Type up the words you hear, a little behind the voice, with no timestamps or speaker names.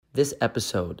This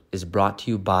episode is brought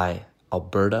to you by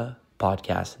Alberta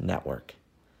Podcast Network.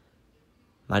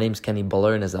 My name is Kenny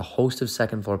Buller, and as the host of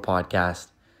Second Floor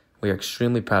Podcast, we are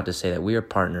extremely proud to say that we are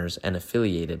partners and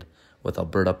affiliated with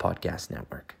Alberta Podcast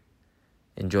Network.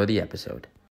 Enjoy the episode.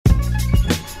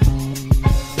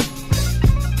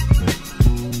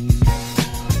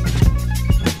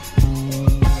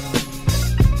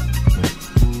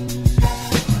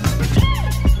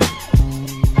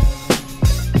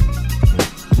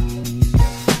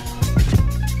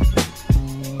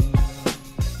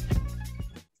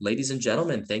 Ladies and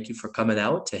gentlemen, thank you for coming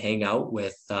out to hang out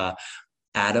with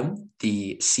Adam,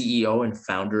 the CEO and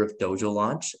founder of Dojo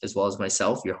Launch, as well as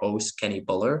myself, your host, Kenny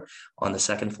Buller, on the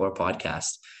Second Floor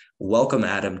Podcast. Welcome,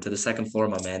 Adam, to the Second Floor,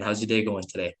 my man. How's your day going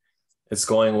today? It's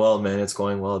going well, man. It's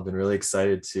going well. I've been really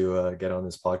excited to get on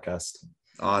this podcast.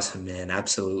 Awesome, man.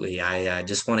 Absolutely. I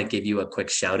just want to give you a quick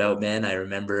shout out, man. I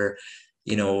remember,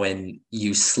 when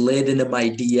you slid into my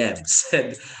DMs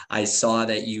and I saw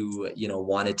that you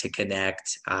wanted to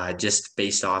connect just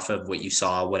based off of what you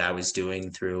saw, what I was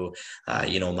doing through,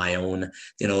 my own,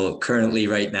 currently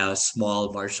right now,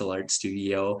 small martial arts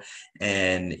studio.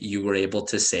 And you were able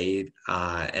to say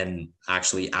and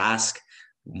actually ask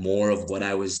more of what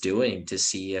I was doing to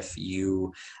see if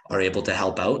you are able to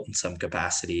help out in some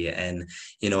capacity. And,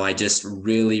 I just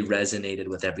really resonated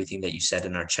with everything that you said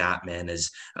in our chat, man.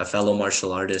 As a fellow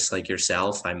martial artist like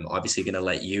yourself, I'm obviously going to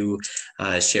let you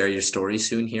share your story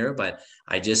soon here, but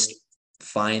I just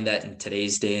find that in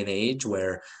today's day and age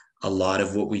where a lot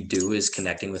of what we do is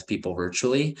connecting with people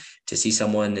virtually, to see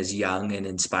someone as young and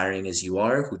inspiring as you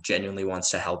are, who genuinely wants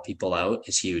to help people out,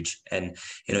 is huge. And,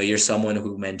 you're someone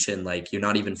who mentioned, like, you're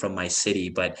not even from my city,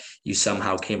 but you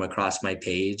somehow came across my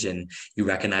page and you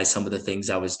recognized some of the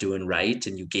things I was doing right.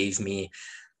 And you gave me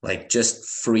like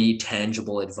just free,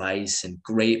 tangible advice and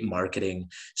great marketing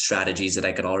strategies that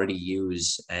I could already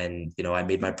use. And, I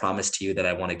made my promise to you that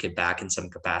I want to give back in some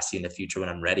capacity in the future when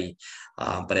I'm ready.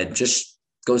 But it just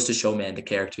goes to show, man, the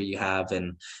character you have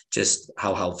and just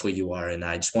how helpful you are. And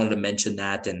I just wanted to mention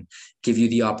that and give you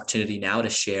the opportunity now to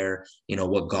share,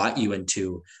 what got you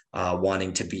into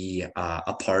wanting to be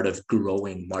a part of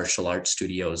growing martial arts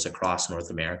studios across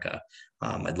North America.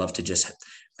 I'd love to just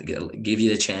give you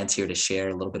the chance here to share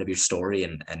a little bit of your story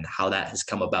and how that has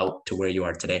come about to where you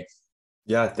are today.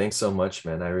 Yeah, thanks so much,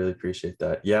 man. I really appreciate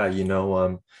that. Yeah,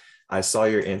 I saw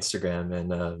your Instagram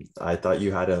and I thought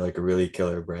you had a really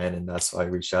killer brand, and that's why I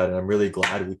reached out. And I'm really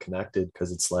glad we connected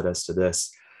because it's led us to this.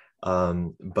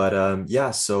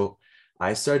 Yeah, so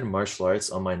I started martial arts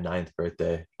on my 9th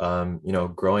birthday.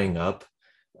 Growing up,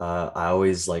 I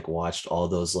always watched all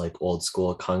those old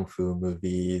school kung fu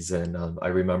movies, and I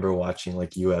remember watching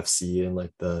UFC and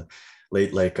the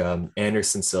late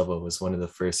Anderson Silva was one of the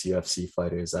first UFC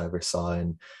fighters I ever saw,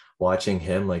 and watching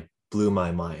him blew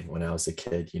my mind when I was a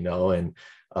kid, and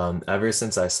ever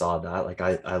since I saw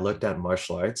that, I looked at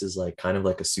martial arts as kind of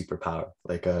like a superpower,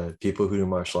 people who do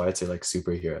martial arts are like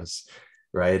superheroes,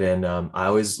 right? And I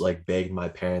always begged my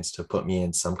parents to put me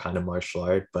in some kind of martial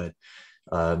art, but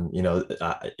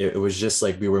it was just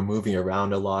we were moving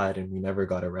around a lot and we never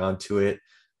got around to it.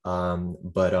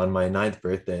 But on my 9th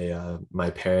birthday, my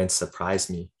parents surprised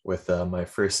me with my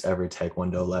first ever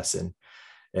Taekwondo lesson.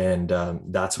 And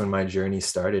that's when my journey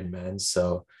started, man.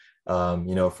 So,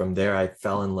 from there, I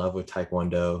fell in love with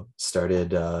Taekwondo, started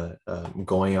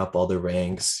going up all the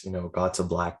ranks, got to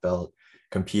black belt,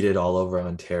 competed all over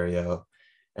Ontario.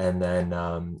 And then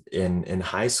in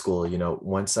high school,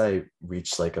 once I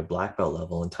reached a black belt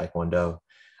level in Taekwondo,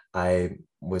 I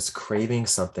was craving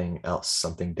something else,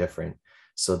 something different.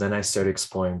 So then I started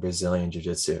exploring Brazilian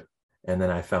Jiu-Jitsu. And then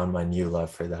I found my new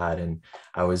love for that. And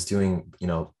I was doing,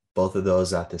 both of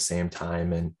those at the same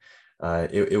time. And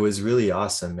it was really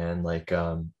awesome, man.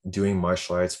 Doing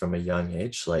martial arts from a young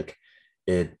age,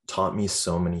 it taught me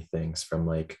so many things, from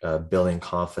building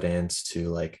confidence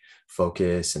to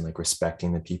focus and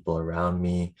respecting the people around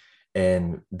me.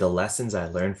 And the lessons I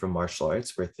learned from martial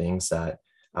arts were things that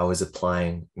I was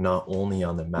applying not only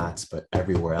on the mats, but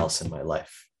everywhere else in my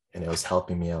life. And it was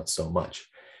helping me out so much.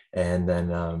 And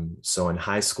then, so in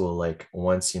high school,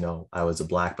 once, I was a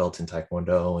black belt in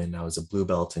Taekwondo and I was a blue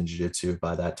belt in Jiu-Jitsu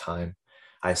by that time,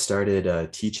 I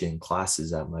started teaching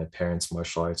classes at my parents'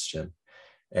 martial arts gym.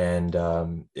 And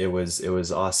it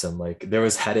was awesome. There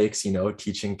was headaches,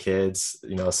 teaching kids,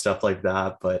 stuff like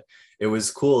that. But it was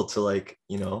cool to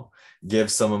give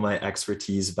some of my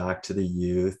expertise back to the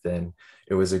youth. And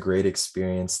it was a great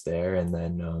experience there. And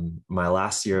then my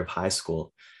last year of high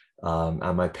school,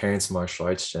 at my parents' martial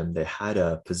arts gym, they had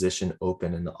a position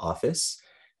open in the office.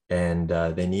 and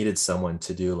they needed someone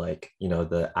to do like,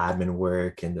 the admin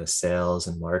work and the sales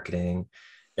and marketing.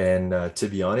 And to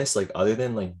be honest, like other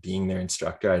than like being their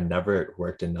instructor, I never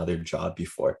worked another job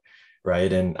before.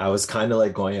 Right. And I was kind of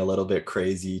like going a little bit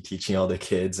crazy teaching all the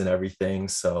kids and everything.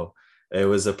 So it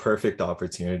was a perfect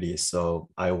opportunity. So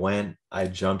I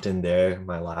jumped in there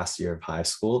my last year of high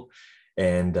school.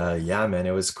 And yeah, man,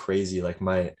 it was crazy. Like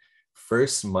my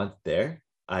first month there,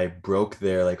 I broke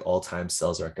their like all-time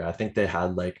sales record. I think they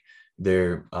had like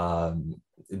their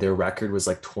their record was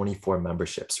like 24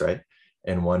 memberships, right?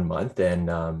 In 1 month.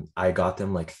 And I got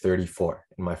them like 34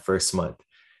 in my first month.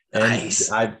 And Nice.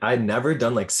 I'd never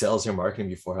done like sales or marketing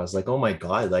before. I was like, oh my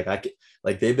God, like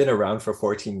like they've been around for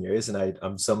 14 years and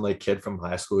I'm some like kid from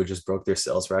high school who just broke their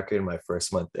sales record in my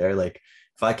first month there. Like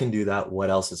if I can do that, what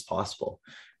else is possible?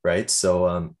 Right.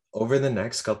 So over the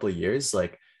next couple of years,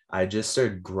 like I just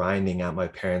started grinding at my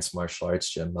parents' martial arts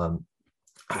gym.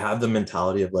 I have the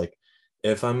mentality of like,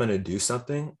 if I'm going to do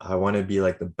something, I want to be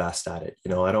like the best at it.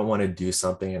 I don't want to do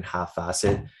something and half-ass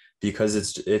it because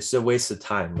it's a waste of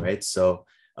time, right? So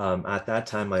at that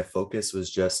time, my focus was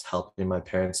just helping my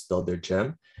parents build their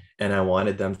gym, and I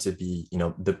wanted them to be,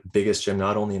 the biggest gym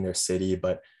not only in their city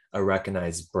but a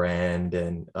recognized brand,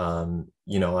 and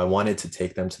I wanted to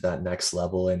take them to that next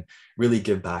level and really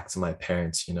give back to my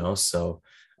parents. So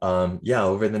yeah,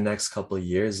 over the next couple of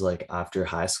years, like after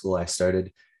high school, I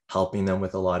started helping them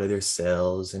with a lot of their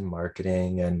sales and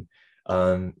marketing. And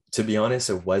to be honest,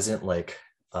 it wasn't like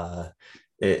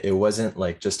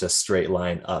just a straight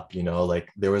line up, like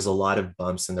there was a lot of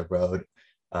bumps in the road.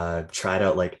 Tried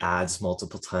out like ads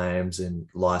multiple times and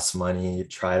lost money,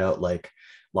 tried out like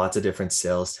lots of different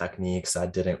sales techniques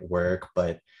that didn't work.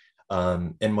 But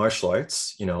in martial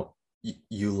arts,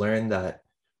 you learn that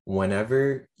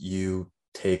whenever you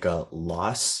take a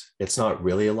loss, it's not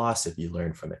really a loss if you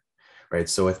learn from it. Right.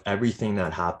 So with everything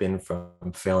that happened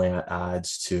from failing at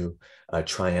ads to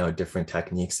trying out different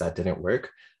techniques that didn't work,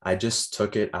 I just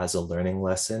took it as a learning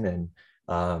lesson and,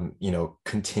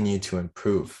 continue to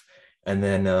improve. And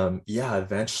then, yeah,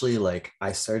 eventually, like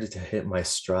I started to hit my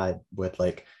stride with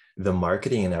like the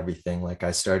marketing and everything. Like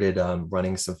I started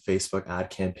running some Facebook ad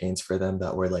campaigns for them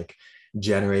that were like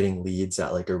generating leads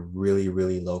at like a really,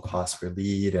 really low cost per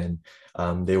lead. And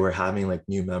they were having like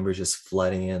new members just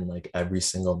flooding in like every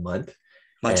single month.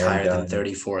 Much And higher than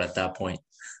 34 at that point.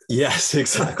 yes,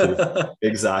 exactly.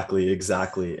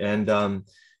 Exactly. And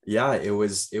yeah, it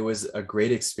was a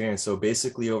great experience. So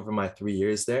basically over my 3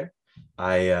 years there,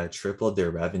 I tripled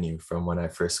their revenue from when I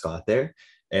first got there.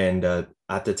 And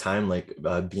at the time, like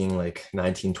being like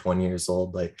 19, 20 years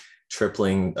old, like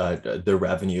tripling the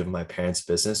revenue of my parents'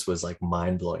 business was like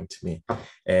mind blowing to me.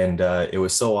 And it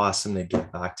was so awesome to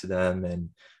give back to them. And,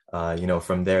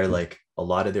 from there, like a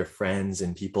lot of their friends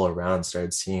and people around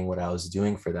started seeing what I was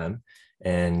doing for them.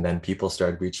 And then people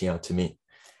started reaching out to me.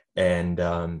 And,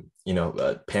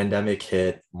 pandemic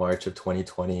hit March of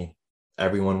 2020.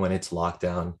 Everyone went into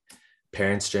lockdown.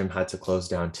 Parents' gym had to close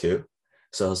down too.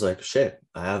 So I was like, shit,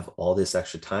 I have all this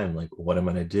extra time. Like, what am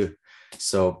I going to do?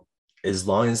 So as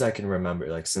long as I can remember,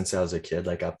 like since I was a kid,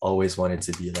 like I've always wanted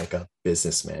to be like a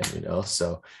businessman,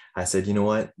 So I said, you know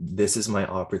what? This is my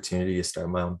opportunity to start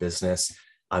my own business.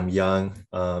 I'm young.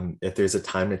 If there's a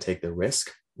time to take the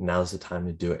risk, now's the time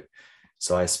to do it.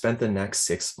 So I spent the next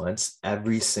 6 months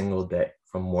every single day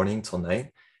from morning till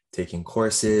night, taking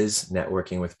courses,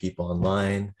 networking with people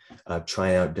online,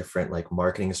 trying out different like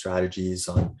marketing strategies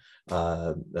on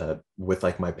with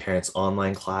like my parents'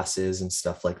 online classes and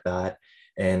stuff like that.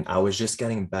 And I was just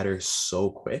getting better so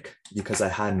quick because I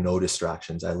had no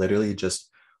distractions. I literally just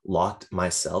locked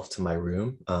myself to my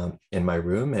room, in my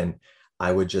room, and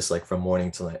I would just like from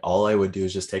morning till night, all I would do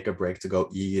is just take a break to go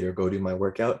eat or go do my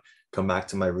workout, come back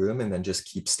to my room, and then just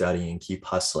keep studying, keep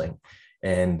hustling.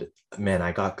 And man,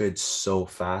 I got good so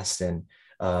fast. And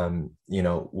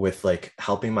with like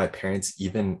helping my parents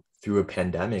even through a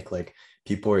pandemic, like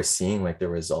people were seeing like the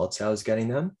results I was getting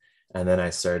them. And then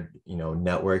I started,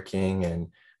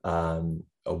 networking, and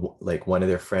like one of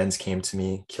their friends came to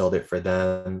me, killed it for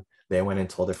them. They went and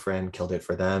told a friend, killed it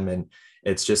for them. And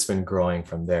it's just been growing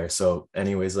from there. So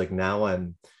anyways, like now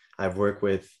I've worked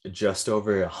with just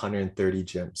over 130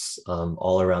 gyms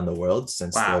all around the world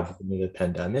since the Wow. beginning of the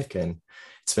pandemic. And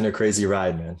it's been a crazy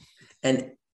ride, man.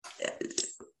 And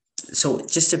so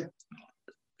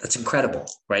that's incredible,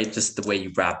 right? Just the way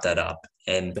you wrap that up.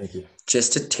 And Thank you.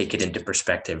 just to take it into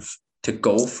perspective, to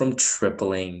go from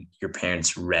tripling your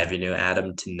parents' revenue,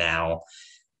 Adam, to now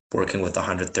working with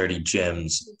 130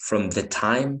 gyms, from the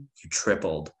time you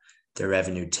tripled their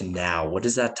revenue to now, what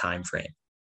is that time frame?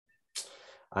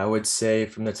 I would say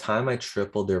from the time I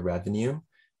tripled their revenue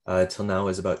Till now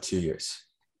is about 2 years,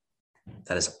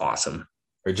 That is awesome.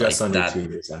 or just Like under that, 2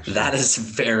 years, that actually. is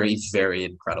very, very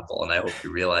incredible. And I hope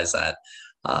you realize that.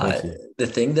 Uh, Thank you. the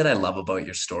thing that I love about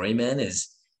your story, man, is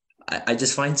I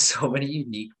just find so many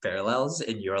unique parallels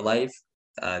in your life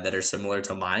that are similar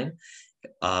to mine.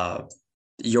 Uh,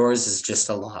 yours is just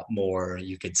a lot more,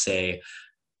 you could say,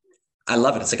 I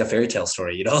love it. It's like a fairy tale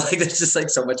story, like there's just like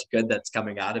so much good that's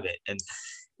coming out of it. And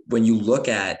when you look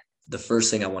at the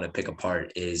first thing I want to pick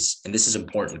apart is, and this is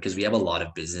important because we have a lot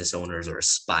of business owners or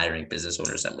aspiring business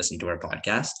owners that listen to our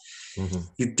podcast. Hmm.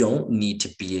 You don't need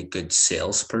to be a good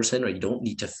salesperson, or you don't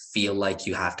need to feel like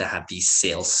you have to have these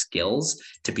sales skills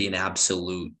to be an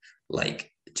absolute,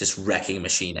 like, just wrecking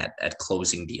machine at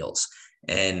closing deals.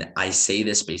 And I say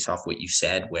this based off what you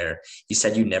said, where you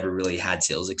said you never really had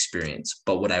sales experience.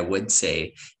 But what I would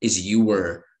say is you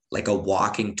were like a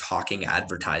walking, talking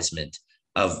advertisement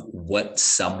of what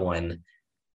someone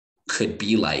could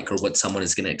be like, or what someone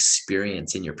is going to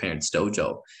experience in your parents'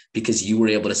 dojo, because you were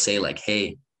able to say, like,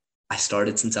 hey, I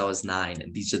started since I was 9,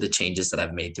 and these are the changes that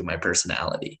I've made through my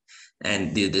personality.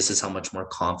 And dude, this is how much more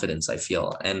confidence I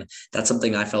feel. And that's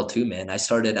something I felt too, man. I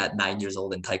started at 9 years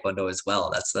old in Taekwondo as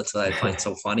well. That's what I find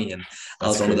so funny. And I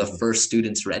That's was one of the crazy. first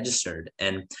students registered.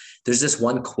 And there's this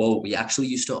one quote, we actually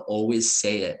used to always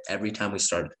say it every time we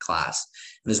started class.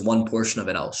 And there's one portion of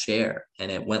it I'll share. And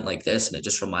it went like this. And it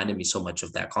just reminded me so much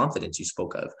of that confidence you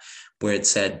spoke of, where it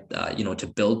said,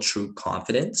 to build true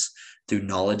confidence through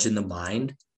knowledge in the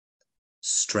mind,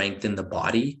 strength in the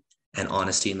body, and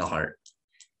honesty in the heart.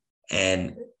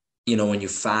 And, when you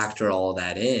factor all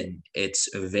that in, it's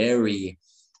very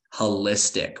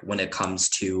holistic when it comes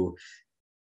to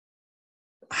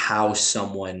how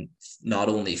someone not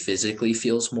only physically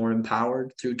feels more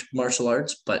empowered through martial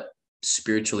arts, but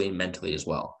spiritually and mentally as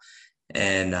well.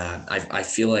 And I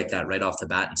feel like that right off the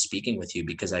bat in speaking with you,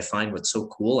 because I find what's so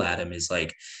cool, Adam, is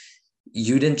like,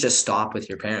 you didn't just stop with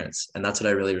your parents. And that's what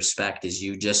I really respect, is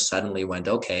you just suddenly went,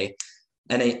 okay.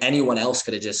 And anyone else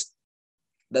could have just,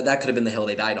 that could have been the hill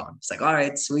they died on. It's like, all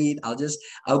right, sweet.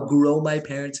 I'll grow my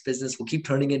parents' business. We'll keep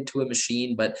turning it into a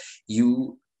machine. But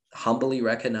you humbly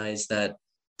recognize that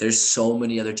there's so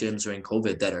many other gyms during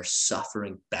COVID that are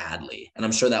suffering badly. And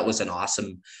I'm sure that was an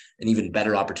awesome and even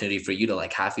better opportunity for you to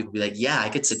like have people be like, yeah, I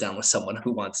could sit down with someone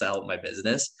who wants to help my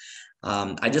business.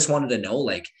 I just wanted to know,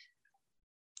 like,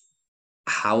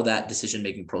 how that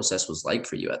decision-making process was like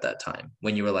for you at that time,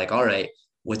 when you were like, all right,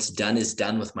 what's done is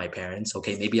done with my parents.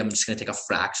 Okay, maybe I'm just going to take a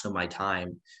fraction of my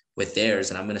time with theirs,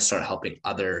 and I'm going to start helping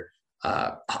other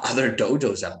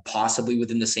dojos that possibly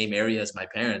within the same area as my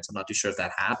parents. I'm not too sure if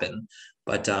that happened,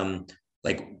 but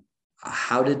like,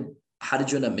 how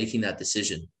did you end up making that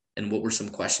decision, and what were some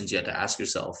questions you had to ask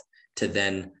yourself to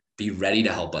then be ready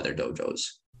to help other dojos?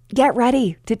 Get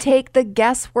ready to take the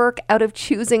guesswork out of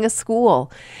choosing a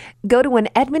school. Go to an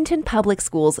Edmonton Public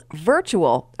Schools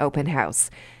virtual open house.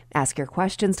 Ask your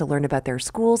questions to learn about their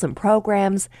schools and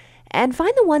programs, and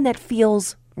find the one that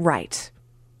feels right.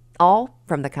 All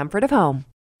from the comfort of home.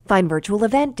 Find virtual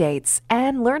event dates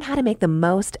and learn how to make the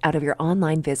most out of your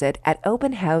online visit at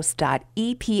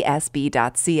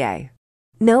openhouse.epsb.ca.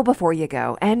 Know before you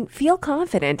go and feel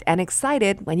confident and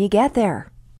excited when you get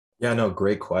there. Yeah, no,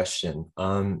 great question.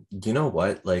 You know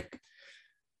what? Like,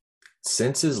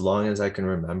 since as long as I can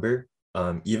remember,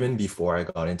 even before I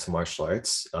got into martial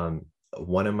arts,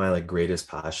 one of my like greatest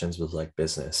passions was like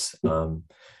business.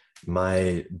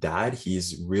 My dad,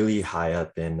 he's really high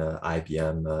up in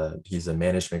IBM. He's a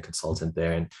management consultant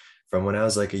there, and from when I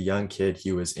was like a young kid,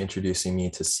 he was introducing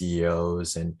me to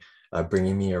CEOs and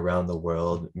bringing me around the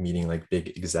world, meeting like big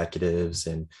executives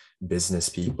and business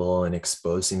people, and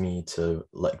exposing me to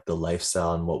like the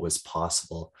lifestyle and what was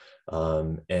possible.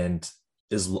 And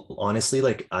is honestly,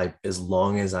 like, I, as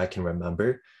long as I can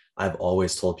remember, I've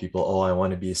always told people, oh, I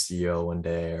want to be a CEO one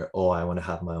day, or oh, I want to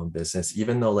have my own business,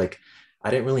 even though like I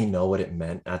didn't really know what it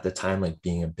meant at the time, like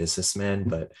being a businessman,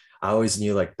 but I always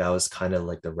knew like that was kind of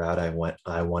like the route I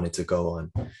wanted to go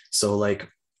on. So like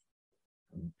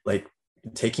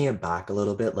taking it back a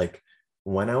little bit, like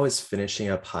when I was finishing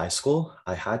up high school,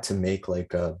 I had to make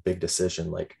like a big decision.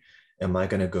 Like, am I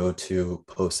going to go to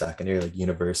post-secondary, like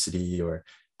university or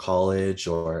college,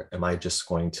 or am I just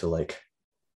going to like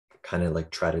kind of like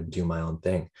try to do my own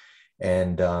thing?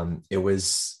 And it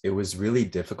was really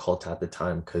difficult at the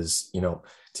time because, to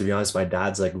be honest, my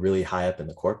dad's like really high up in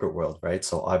the corporate world, right?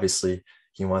 So obviously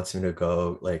he wants me to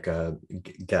go like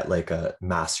get like a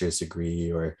master's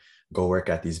degree or go work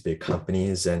at these big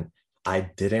companies, and I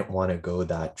didn't want to go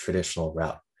that traditional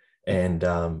route. And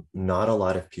not a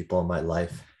lot of people in my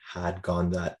life had gone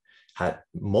that had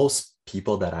most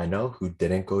people that I know who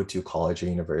didn't go to college or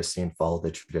university and follow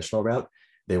the traditional route,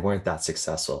 they weren't that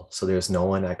successful. So there's no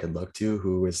one I could look to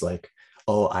who was like,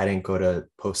 oh, I didn't go to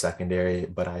post-secondary,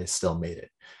 but I still made it,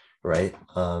 right?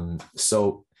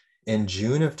 So in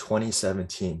June of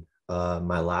 2017,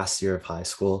 my last year of high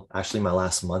school, actually my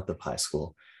last month of high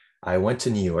school, I went to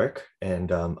New York,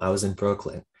 and I was in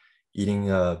Brooklyn eating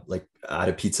like at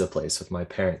a pizza place with my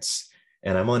parents.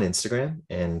 And I'm on Instagram,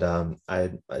 and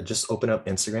I just open up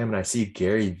Instagram and I see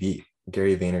Gary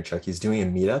Vaynerchuk. He's doing a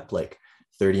meetup like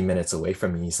 30 minutes away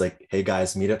from me. He's like, hey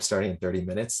guys, meetup starting in 30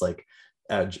 minutes. Like,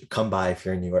 come by if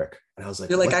you're in New York. And I was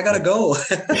like, You're like, what? I gotta go.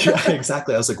 Yeah,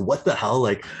 exactly. I was like, what the hell?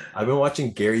 Like, I've been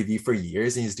watching Gary Vee for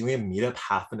years, and he's doing a meetup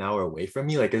half an hour away from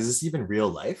me. Like, is this even real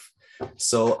life?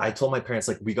 So I told my parents,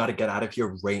 like, we got to get out of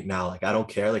here right now. Like, I don't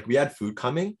care. Like, we had food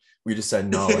coming. We just said,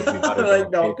 no, like, we got to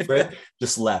Like, go, no. pay for it.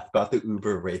 Just left, got the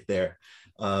Uber right there.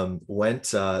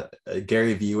 Went,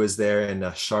 Gary Vee was there,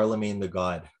 and Charlemagne the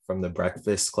God from the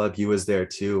Breakfast Club, he was there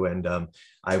too. And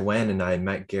I went and I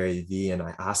met Gary Vee, and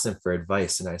I asked him for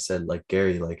advice. And I said, like,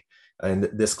 Gary, like, and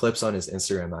this clip's on his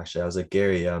Instagram, actually. I was like,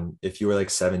 Gary, if you were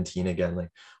like 17 again, like,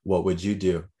 what would you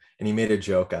do? And he made a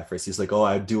joke at first. He's like, oh,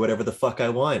 I'd do whatever the fuck I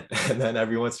want. And then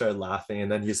everyone started laughing.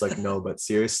 And then he's like, no, but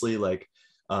seriously, like,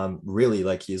 really,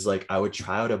 like, he's like, I would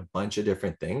try out a bunch of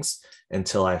different things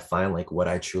until I find like what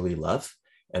I truly love.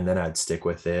 And then I'd stick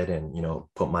with it and, you know,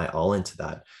 put my all into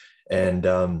that. And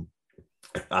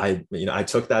I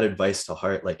took that advice to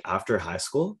heart, like after high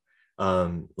school,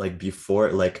 like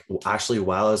before, like actually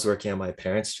while I was working at my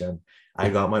parents' gym, I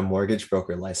got my mortgage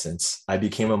broker license. I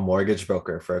became a mortgage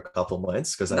broker for a couple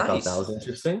months because I thought that Nice. was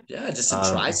interesting. Yeah, just to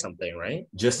try something, right?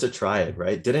 Just to try it,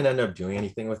 right? Didn't end up doing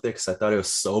anything with it because I thought it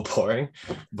was so boring,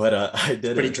 but I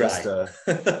did Pretty it dry.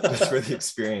 just for the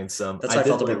experience. That's I how I did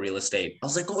felt about like, real estate. I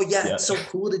was like, oh yeah, yeah, it's so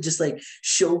cool to just like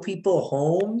show people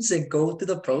homes and go through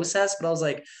the process. But I was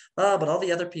like, but all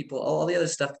the other people, all the other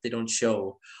stuff they don't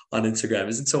show on Instagram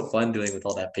isn't so fun dealing with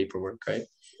all that paperwork, right?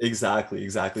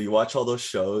 exactly. You watch all those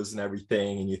shows and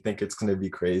everything, and you think it's going to be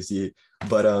crazy.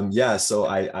 But yeah, so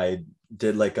I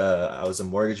did like I was a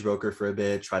mortgage broker for a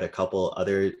bit, tried a couple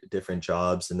other different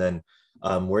jobs, and then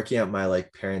working at my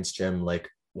like parents' gym, like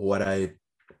what I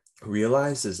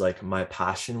realized is like my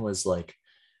passion was like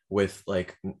with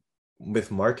like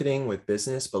with marketing, with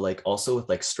business, but like also with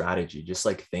like strategy, just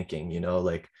like thinking, you know,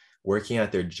 like working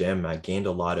at their gym, I gained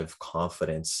a lot of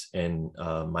confidence in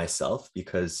myself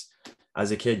because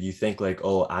as a kid, you think like,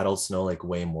 oh, adults know like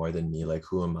way more than me. Like,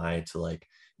 who am I to like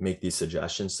make these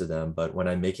suggestions to them? But when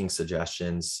I'm making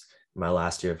suggestions, my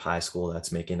last year of high school,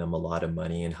 that's making them a lot of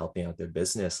money and helping out their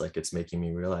business. Like, it's making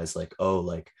me realize like, oh,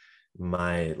 like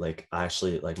my like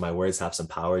actually like my words have some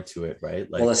power to it, right?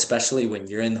 Well, Like, especially when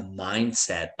you're in the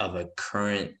mindset of a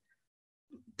current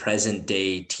present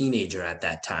day teenager at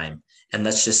that time. And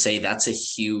let's just say that's a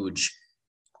huge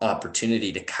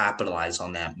opportunity to capitalize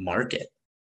on that market.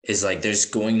 Is like there's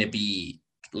going to be,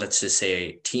 let's just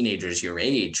say, teenagers your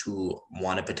age who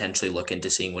want to potentially look into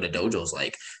seeing what a dojo's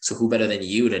like. So who better than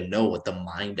you to know what the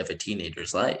mind of a teenager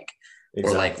is like?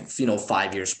 Or like, exactly.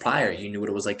 5 years prior, you knew what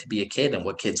it was like to be a kid and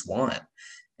what kids want.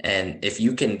 And if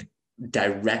you can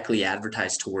directly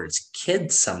advertise towards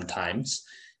kids, sometimes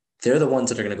they're the ones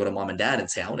that are going to go to mom and dad and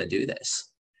say, I want to do this.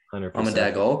 Mom and 100%.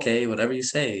 dad go, okay, whatever you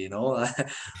say,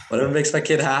 whatever makes my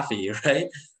kid happy, right?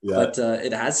 Yeah. But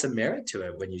it has some merit to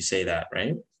it when you say that,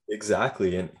 right?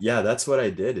 Exactly. And yeah, that's what I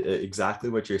did. Exactly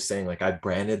what you're saying. Like, I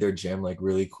branded their gym like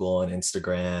really cool on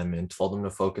Instagram and told them to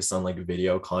focus on like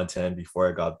video content before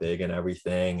it got big and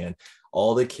everything. And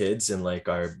all the kids in like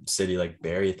our city, like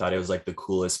Barrie, thought it was like the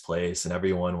coolest place and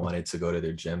everyone wanted to go to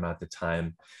their gym at the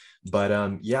time.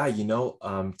 But yeah,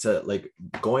 to like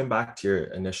going back to your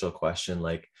initial question,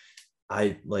 like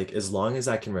I like as long as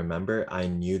I can remember, I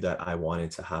knew that I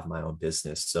wanted to have my own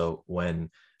business. So when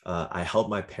I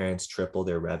helped my parents triple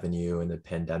their revenue and the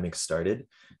pandemic started,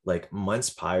 like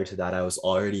months prior to that, I was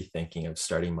already thinking of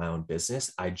starting my own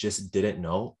business. I just didn't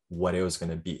know what it was going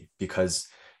to be because,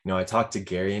 I talked to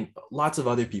Gary and lots of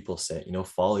other people say,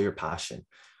 follow your passion.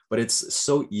 But it's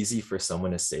so easy for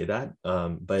someone to say that.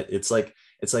 But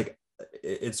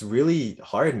it's really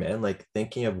hard, man. Like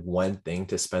thinking of one thing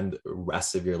to spend the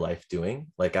rest of your life doing,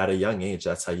 like at a young age,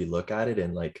 that's how you look at it.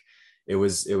 And like, it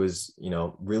was,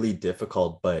 really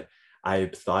difficult, but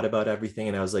I thought about everything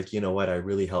and I was like, you know what? I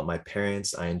really helped my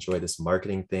parents. I enjoy this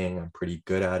marketing thing. I'm pretty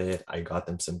good at it. I got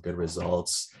them some good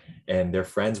results and their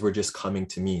friends were just coming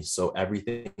to me. So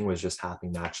everything was just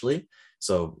happening naturally.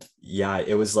 So yeah,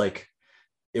 it was like,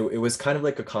 it was kind of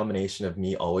like a combination of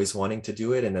me always wanting to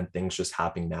do it and then things just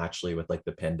happening naturally with like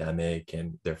the pandemic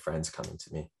and their friends coming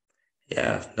to me.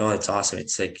 Yeah, no, it's awesome.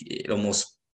 It's like it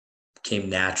almost came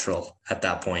natural at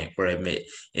that point where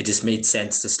it just made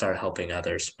sense to start helping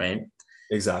others, right?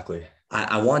 Exactly.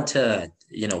 I want to,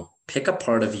 pick a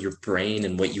part of your brain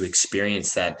and what you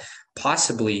experience that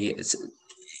possibly is,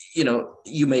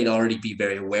 you may already be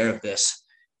very aware of this.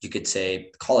 You could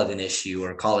say, call it an issue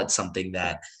or call it something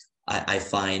that I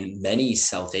find many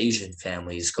South Asian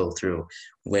families go through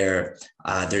where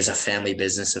there's a family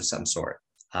business of some sort.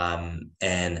 And,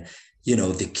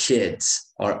 the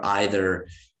kids are either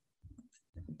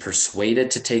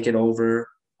persuaded to take it over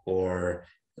or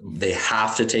they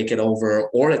have to take it over,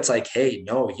 or it's like, hey,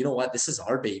 no, you know what, this is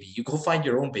our baby, you go find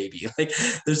your own baby. Like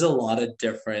there's a lot of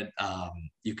different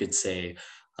you could say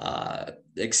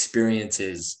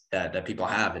experiences that people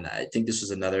have, and I think this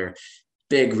was another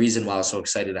big reason why I was so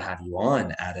excited to have you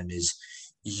on, Adam, is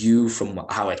you, from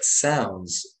how it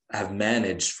sounds, have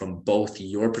managed from both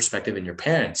your perspective and your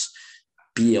parents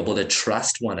be able to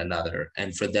trust one another,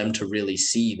 and for them to really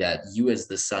see that you as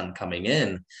the son coming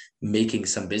in making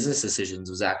some business decisions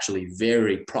was actually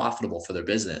very profitable for their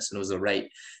business and it was the right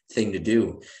thing to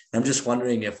do. And I'm just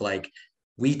wondering if like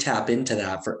we tap into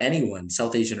that for anyone,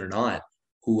 South Asian or not,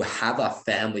 who have a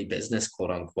family business,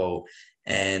 quote unquote,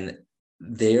 and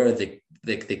they are the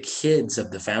kids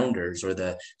of the founders or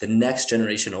the next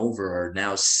generation over are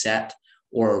now set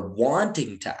or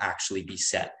wanting to actually be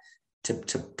set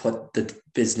to put the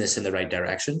business in the right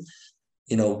direction.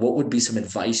 What would be some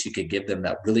advice you could give them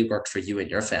that really worked for you and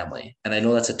your family? And I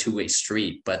know that's a two-way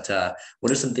street, but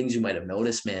what are some things you might have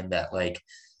noticed, man, that like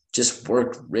just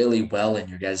worked really well in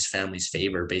your guys' family's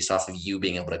favor based off of you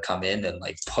being able to come in and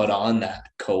like put on that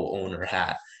co-owner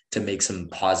hat to make some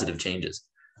positive changes?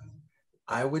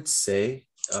 I would say,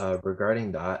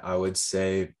 regarding that, I would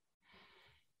say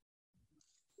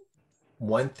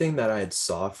one thing that I had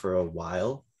saw for a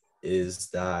while is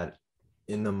that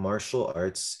in the martial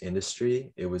arts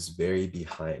industry, it was very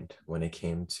behind when it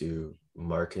came to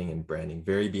marketing and branding,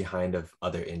 very behind of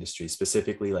other industries,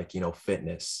 specifically like,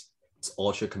 fitness. It's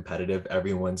ultra competitive.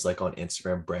 Everyone's like on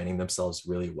Instagram branding themselves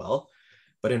really well.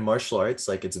 But in martial arts,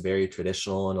 like it's very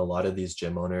traditional. And a lot of these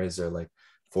gym owners are like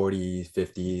 40,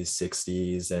 50s,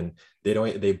 60s, and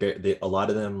they a lot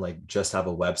of them like just have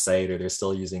a website or they're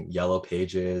still using yellow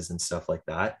pages and stuff like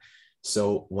that.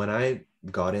 So when I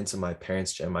got into my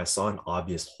parents' gym, I saw an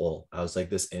obvious hole. I was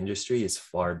like, this industry is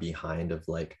far behind of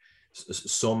like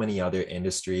so many other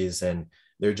industries, and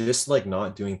they're just like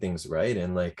not doing things right.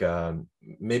 And like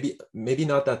maybe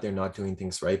not that they're not doing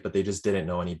things right, but they just didn't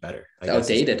know any better, I It's guess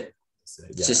is outdated. It's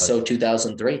yeah. just so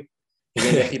 2003. You're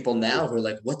gonna get people now who are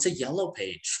like, what's a yellow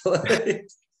page?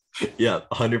 Yeah,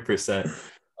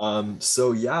 100%.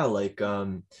 So yeah, like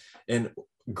and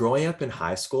growing up in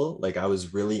high school, like I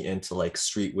was really into like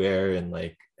streetwear and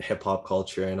like hip hop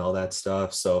culture and all that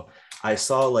stuff. So I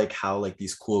saw like how like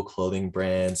these cool clothing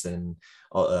brands and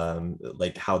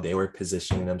like how they were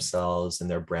positioning themselves and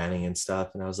their branding and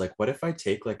stuff. And I was like, what if I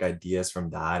take like ideas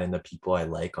from that and the people I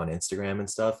like on Instagram and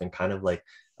stuff and kind of like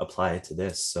apply it to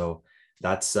this? So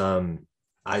that's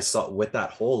I saw with that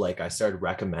whole like I started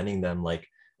recommending them like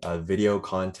video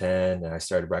content, and I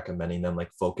started recommending them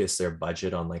like focus their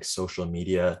budget on like social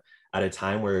media at a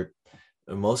time where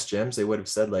most gyms they would have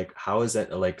said like, how is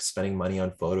it like spending money on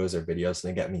photos or videos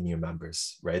and they get me new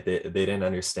members, right? They didn't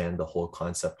understand the whole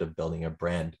concept of building a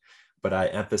brand, but I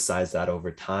emphasized that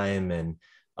over time. And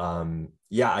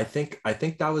yeah, I think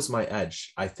that was my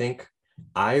edge. I think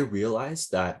I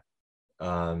realized that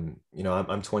I'm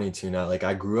 22 now. Like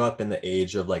I grew up in the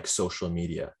age of like social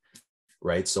media,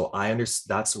 right? So I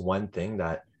understand that's one thing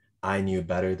that I knew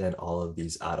better than all of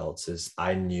these adults is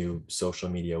I knew social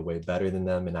media way better than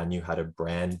them, and I knew how to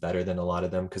brand better than a lot of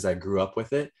them because I grew up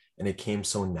with it and it came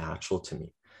so natural to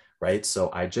me, right? So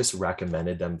I just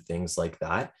recommended them things like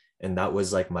that, and that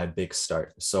was like my big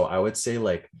start. So I would say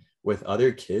like with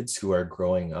other kids who are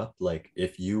growing up, like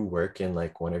if you work in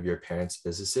like one of your parents'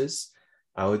 businesses,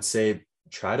 I would say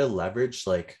try to leverage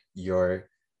like your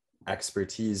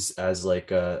expertise as like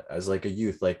a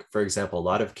youth. Like for example, a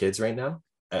lot of kids right now,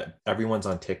 everyone's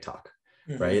on TikTok,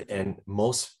 Mhm. right? And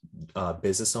most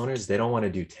business owners, they don't want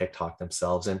to do TikTok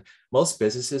themselves, and most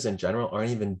businesses in general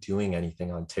aren't even doing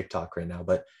anything on TikTok right now.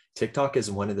 But TikTok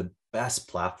is one of the best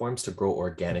platforms to grow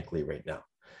organically right now,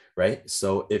 right?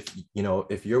 So if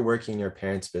you're working in your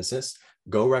parents' business,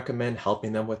 go recommend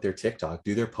helping them with their TikTok,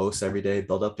 do their posts every day,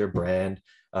 build up their brand,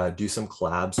 do some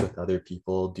collabs with other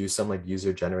people, do some like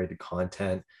user generated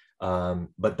content.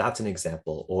 But that's an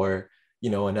example. Or,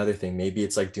 another thing, maybe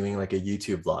it's like doing like a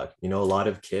YouTube vlog. A lot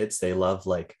of kids, they love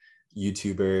like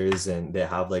YouTubers and they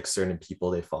have like certain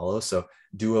people they follow. So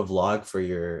do a vlog for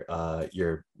your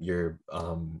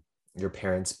your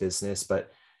parents' business.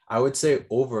 But I would say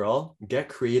overall, get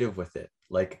creative with it.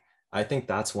 Like, I think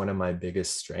that's one of my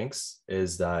biggest strengths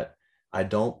is that I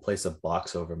don't place a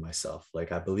box over myself.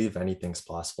 Like, I believe anything's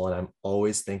possible, and I'm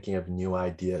always thinking of new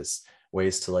ideas,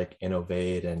 ways to like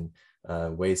innovate, and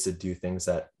ways to do things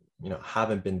that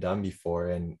haven't been done before,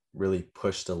 and really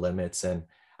push the limits. And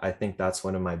I think that's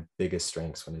one of my biggest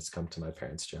strengths when it's come to my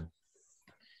parents' gym.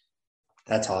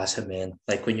 That's awesome, man.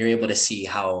 Like when you're able to see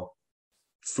how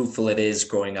fruitful it is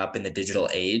growing up in the digital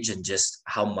age and just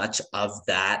how much of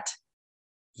that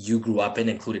you grew up in,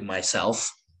 including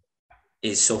myself,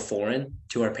 is so foreign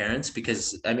to our parents.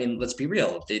 Because I mean, let's be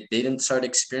real, they didn't start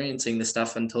experiencing the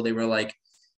stuff until they were like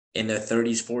in their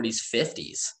 30s, 40s,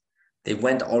 50s. They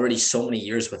went already so many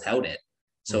years without it.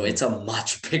 So it's a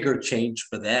much bigger change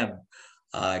for them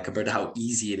compared to how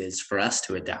easy it is for us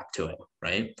to adapt to it,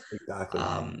 right? Exactly.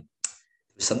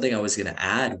 Something I was going to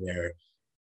add where,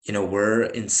 we're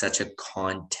in such a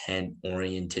content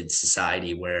oriented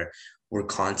society where we're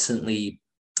constantly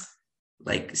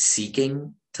like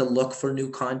seeking to look for new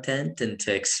content and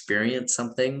to experience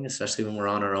something, especially when we're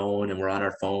on our own and we're on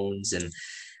our phones. And,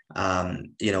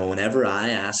 whenever I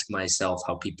ask myself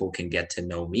how people can get to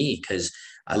know me, because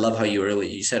I love how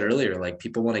you said earlier, like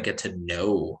people want to get to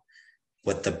know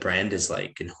what the brand is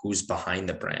like and who's behind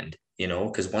the brand,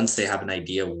 because once they have an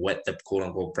idea what the quote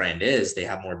unquote brand is, they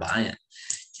have more buy-in.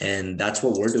 And that's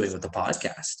what we're doing with the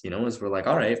podcast, is we're like,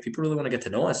 all right, if people really want to get to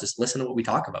know us, just listen to what we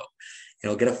talk about,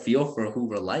 get a feel for who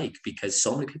we're like, because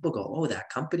so many people go, oh, that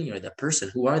company or that person,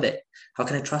 who are they? How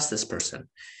can I trust this person?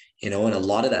 And a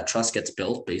lot of that trust gets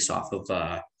built based off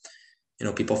of,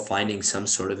 people finding some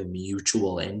sort of a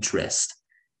mutual interest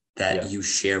that you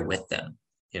share with them.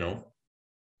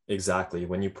 Exactly.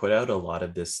 When you put out a lot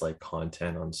of this like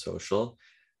content on social,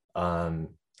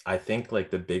 I think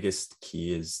like the biggest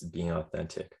key is being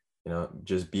authentic.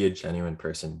 Just be a genuine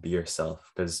person, be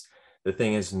yourself. Because the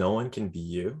thing is, no one can be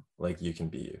you like you can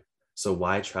be you. So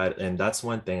why try? And that's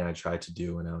one thing I tried to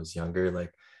do when I was younger.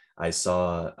 Like I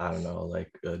saw, I don't know,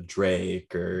 like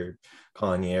Drake or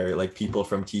Kanye or like people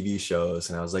from TV shows,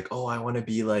 and I was like, oh, I want to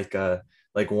be like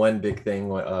one big thing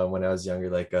when I was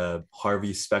younger, like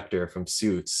Harvey Specter from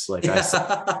Suits. Like I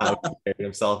saw how he carried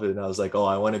himself, and I was like, oh,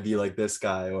 I want to be like this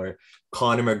guy, or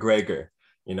Conor McGregor.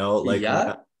 Like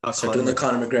Yeah. Start doing the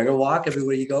Conor McGregor walk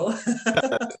everywhere you go. in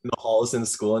the halls in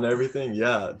school and everything.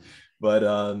 Yeah, but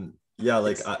yeah,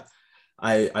 like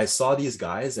I saw these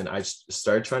guys and I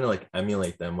started trying to like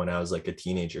emulate them when I was like a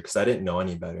teenager, because I didn't know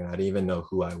any better and I didn't even know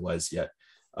who I was yet.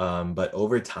 But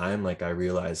over time, like I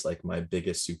realized like my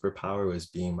biggest superpower was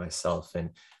being myself. And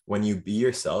when you be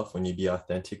yourself, when you be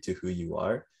authentic to who you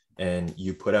are, and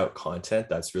you put out content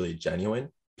that's really genuine,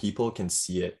 people can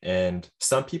see it. And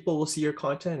some people will see your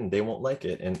content and they won't like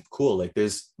it. And cool, like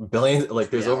there's billions, like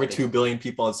there's over 2 billion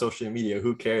people on social media.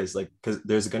 Who cares? Like, because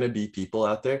there's going to be people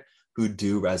out there who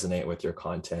do resonate with your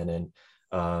content.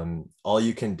 And all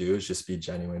you can do is just be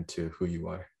genuine to who you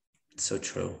are. So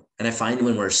true. And I find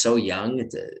when we're so young,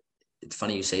 it's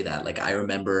funny you say that. Like I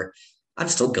remember, I'm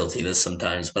still guilty of this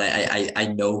sometimes, but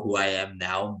I know who I am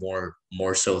now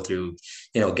more so through,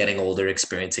 getting older,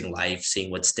 experiencing life,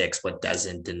 seeing what sticks, what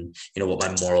doesn't, and what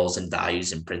my morals and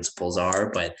values and principles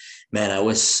are. But man, I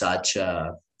was such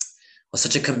a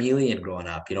chameleon growing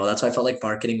up. That's why I felt like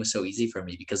marketing was so easy for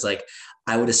me, because like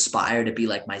I would aspire to be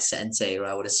like my sensei, or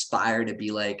I would aspire to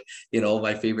be like,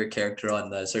 my favorite character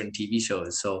on the certain TV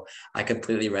shows. So I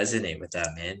completely resonate with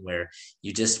that, man, where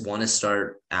you just want to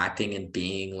start acting and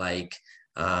being like,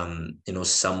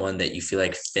 someone that you feel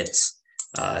like fits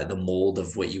the mold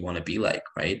of what you want to be like.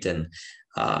 Right. And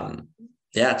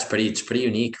yeah, it's pretty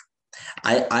unique.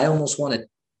 I almost want to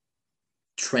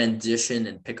transition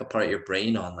and pick apart your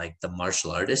brain on like the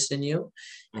martial artist in you.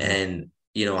 And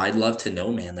I'd love to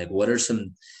know, man, like what are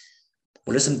some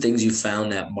things you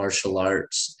found that martial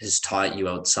arts has taught you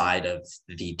outside of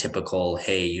the typical,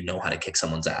 hey, how to kick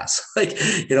someone's ass? Like,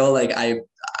 like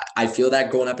I feel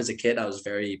that growing up as a kid, I was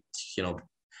very,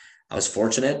 I was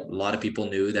fortunate. A lot of people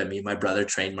knew that me and my brother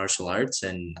trained martial arts,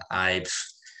 and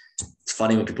it's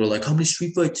funny when people are like, how many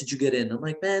street fights did you get in? I'm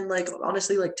like, man, like,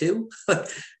 honestly, like 2. Like,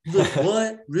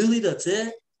 what? Really? That's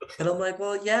it? And I'm like,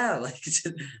 well, yeah, like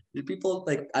people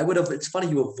like it's funny,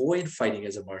 you avoid fighting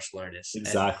as a martial artist.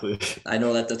 Exactly. And I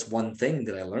know that that's one thing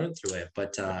that I learned through it,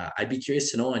 but I'd be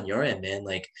curious to know on your end, man,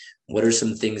 like what are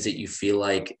some things that you feel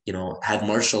like, had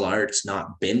martial arts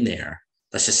not been there,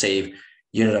 let's just say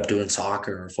you ended up doing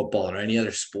soccer or football or any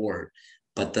other sport,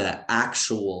 but the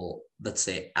actual, let's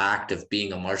say, act of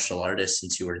being a martial artist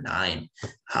since you were 9,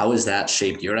 how has that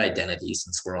shaped your identity,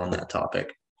 since we're on that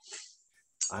topic?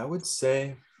 I would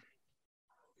say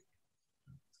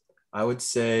I would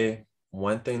say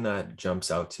one thing that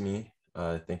jumps out to me,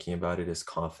 thinking about it, is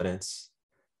confidence.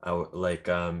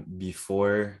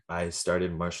 Before I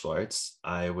started martial arts,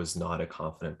 I was not a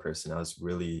confident person. I was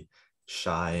really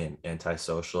shy and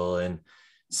antisocial, and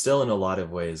still in a lot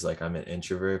of ways, like I'm an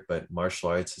introvert, but martial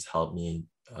arts has helped me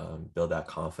build that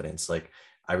confidence. Like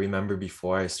I remember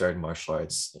before I started martial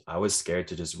arts, I was scared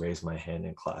to just raise my hand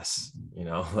in class,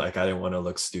 like I didn't want to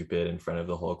look stupid in front of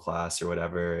the whole class or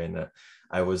whatever. And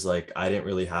I was like, I didn't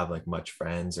really have like much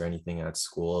friends or anything at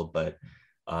school, but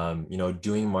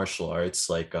doing martial arts,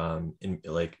 in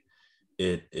like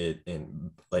it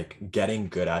in like getting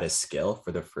good at a skill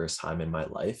for the first time in my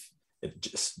life, it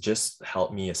just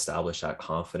helped me establish that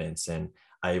confidence. And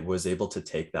I was able to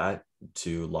take that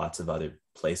to lots of other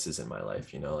places in my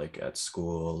life, like at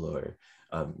school or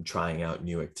trying out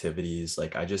new activities.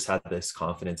 Like I just had this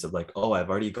confidence of like, oh, I've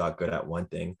already got good at one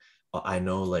thing. I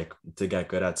know, like, to get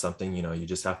good at something, you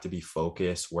just have to be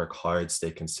focused, work hard,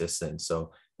 stay consistent.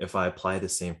 So if I apply the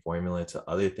same formula to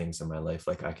other things in my life,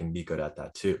 like I can be good at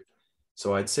that too.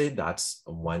 So I'd say that's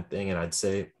one thing. And I'd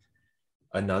say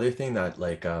another thing that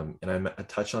I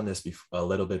touched on this a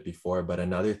little bit before, but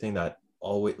another thing that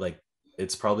always, like,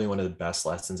 it's probably one of the best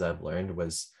lessons I've learned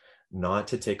was not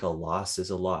to take a loss as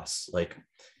a loss. Like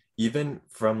even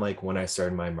from like when I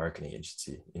started my marketing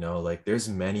agency, like there's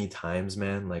many times,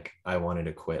 man, like I wanted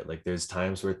to quit. Like there's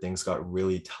times where things got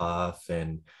really tough,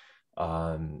 and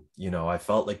I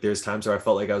felt like there's times where I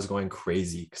felt like I was going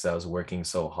crazy because I was working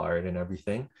so hard and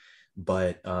everything.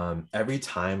 But every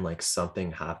time like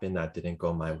something happened that didn't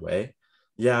go my way,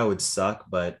 yeah, it would suck,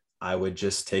 but I would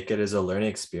just take it as a learning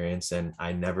experience, and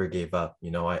I never gave up.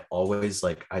 I always,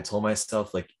 like, I told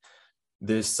myself, like,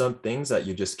 there's some things that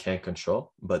you just can't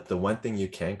control, but the one thing you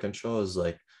can control is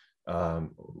like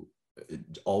um,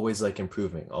 always like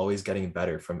improving, always getting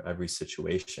better from every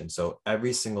situation. So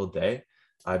every single day,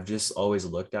 I've just always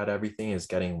looked at everything as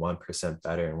getting 1%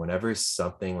 better. And whenever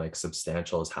something like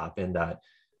substantial has happened that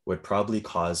would probably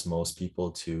cause most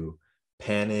people to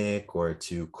panic or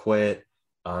to quit,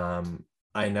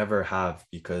 I never have,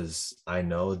 because I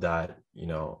know that,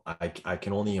 I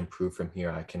can only improve from here.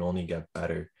 I can only get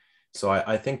better. So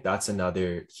I think that's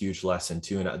another huge lesson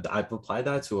too. And I've applied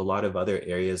that to a lot of other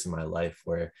areas in my life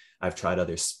where I've tried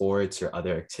other sports or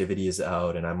other activities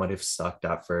out, and I might have sucked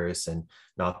at first and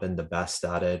not been the best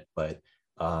at it. But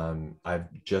I've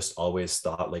just always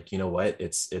thought, like, you know what,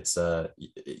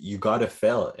 you got to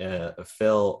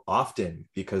fail often,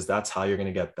 because that's how you're going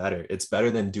to get better. It's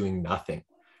better than doing nothing.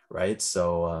 Right.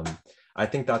 So I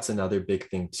think that's another big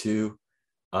thing too.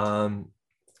 Um,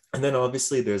 and then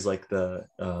obviously there's like the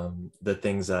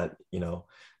things that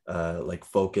like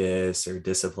focus or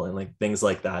discipline, like things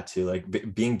like that too.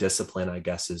 Like being disciplined, I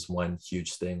guess, is one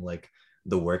huge thing. Like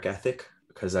the work ethic,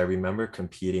 because I remember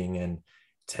competing in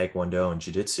taekwondo and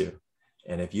jiu-jitsu,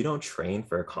 and if you don't train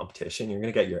for a competition, you're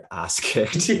gonna get your ass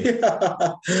kicked.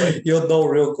 Yeah. Like, You'll know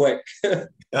real quick. yeah,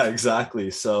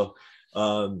 exactly. So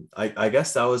I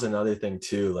guess that was another thing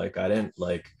too. Like I didn't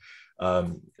like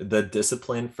the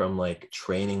discipline from like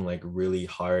training like really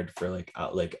hard for like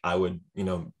I would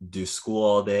do school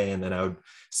all day, and then I would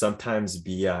sometimes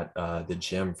be at the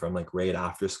gym from like right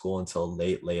after school until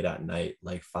late at night,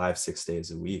 like 5-6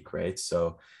 days a week, right?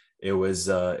 So it was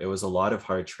a lot of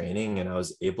hard training, and I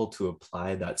was able to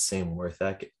apply that same worth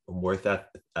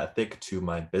ethic to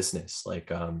my business.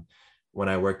 Like when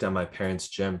I worked at my parents'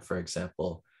 gym, for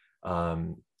example,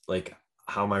 like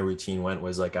how my routine went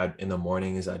was like in the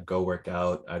mornings I'd go work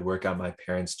out. I'd work at my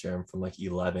parents' gym from like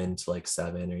 11 to like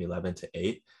 7 or 11 to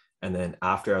 8. And then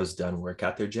after I was done work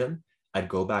at their gym, I'd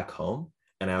go back home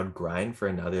and I would grind for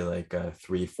another like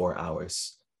 3-4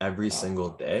 hours every single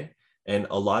day. And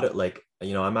a lot of like,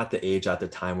 I'm at the age at the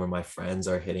time where my friends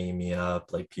are hitting me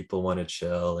up, like people want to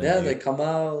chill and Yeah, do. they come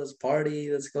out, let's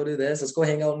party, let's go do this, let's go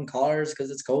hang out in cars because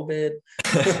it's COVID.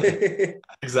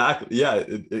 Exactly. Yeah,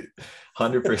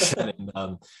 100%.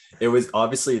 And it was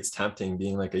obviously, it's tempting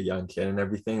being like a young kid and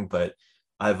everything, but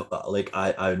I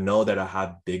know that I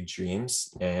have big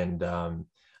dreams, and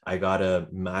I gotta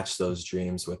match those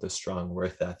dreams with a strong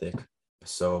worth ethic.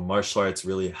 So martial arts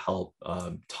really helped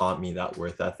taught me that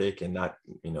worth ethic, and that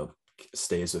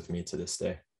stays with me to this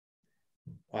day.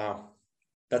 Wow.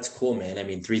 That's cool, man. I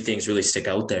mean, three things really stick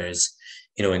out there is,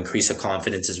 increase of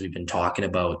confidence, as we've been talking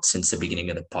about since the beginning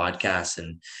of the podcast,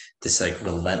 and this like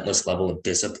relentless level of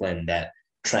discipline that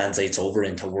translates over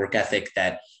into work ethic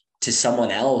that to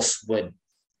someone else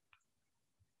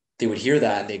they would hear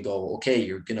that and they go, okay,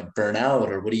 you're going to burn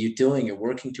out, or what are you doing? You're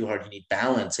working too hard. You need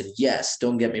balance. And yes,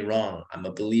 don't get me wrong. I'm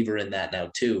a believer in that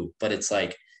now too, but it's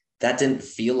like, that didn't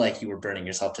feel like you were burning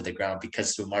yourself to the ground,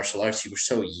 because through martial arts, you were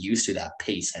so used to that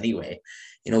pace anyway.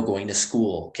 Going to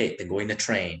school, okay, then going to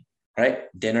train, right?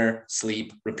 Dinner,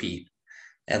 sleep, repeat.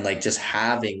 And like just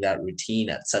having that routine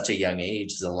at such a young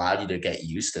age has allowed you to get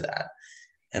used to that.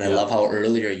 And I Yeah. love how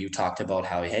earlier you talked about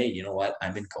how, hey, you know what?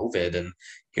 I'm in COVID and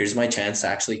here's my chance to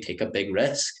actually take a big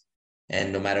risk.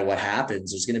 And no matter what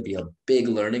happens, there's going to be a big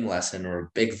learning lesson or a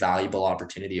big valuable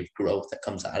opportunity of growth that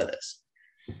comes out of this.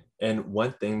 And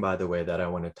one thing, by the way, that I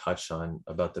want to touch on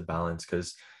about the balance,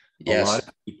 because a lot Yes.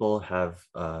 of people have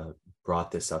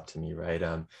brought this up to me, right?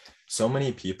 So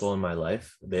many people in my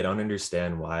life, they don't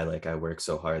understand why like I work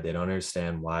so hard. They don't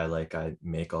understand why like I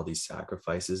make all these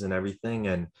sacrifices and everything.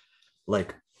 And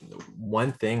like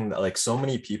one thing that like so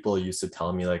many people used to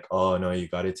tell me like, oh no, you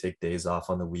got to take days off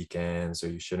on the weekends, or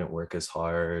you shouldn't work as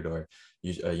hard, or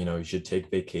you should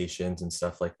take vacations and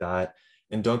stuff like that.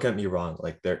 And don't get me wrong,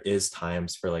 like there is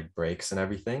times for like breaks and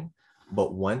everything,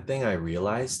 but one thing I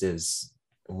realized is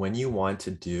when you want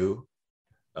to do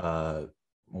uh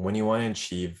when you want to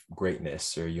achieve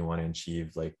greatness, or you want to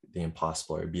achieve like the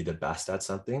impossible or be the best at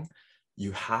something,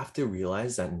 you have to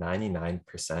realize that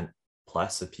 99%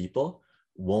 plus of people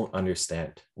won't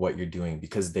understand what you're doing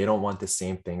because they don't want the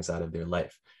same things out of their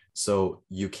life. So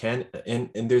you can, and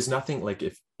there's nothing like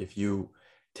if you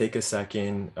take a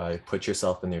second, put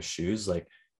yourself in their shoes, like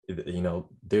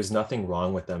there's nothing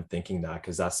wrong with them thinking that,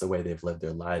 because that's the way they've lived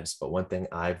their lives. But one thing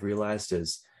I've realized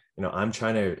is, I'm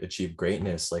trying to achieve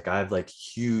greatness. Like I have like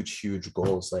huge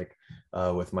goals, like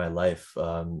with my life,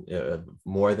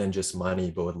 more than just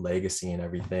money, but with legacy and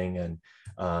everything.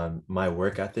 And my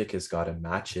work ethic has got to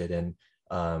match it. And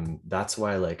that's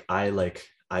why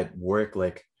I work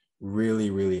like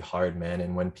really hard, man.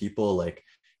 And when people like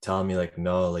tell me like,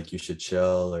 no, like you should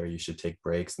chill or you should take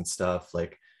breaks and stuff,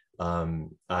 like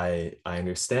I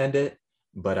understand it,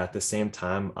 but at the same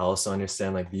time I also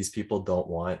understand like these people don't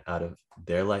want out of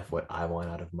their life what I want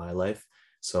out of my life.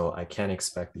 So I can't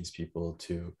expect these people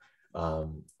to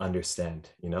understand.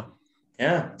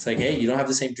 Yeah. It's like, hey, you don't have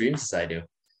the same dreams as I do.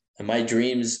 And my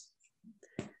dreams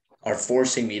are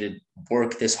forcing me to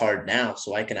work this hard now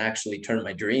so I can actually turn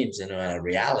my dreams into a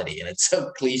reality. And it's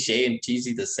so cliche and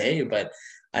cheesy to say, but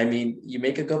I mean, you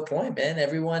make a good point, man.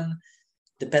 Everyone,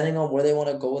 depending on where they want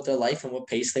to go with their life and what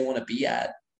pace they want to be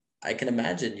at, I can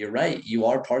imagine you're right. You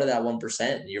are part of that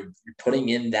 1%. You're putting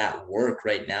in that work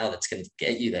right now that's going to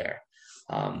get you there.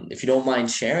 If you don't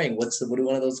mind sharing, what do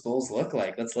one of those goals look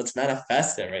like? Let's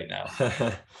manifest it right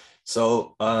now.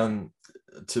 So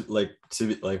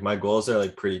to my goals are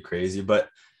like pretty crazy, but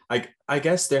I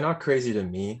guess they're not crazy to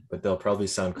me, but they'll probably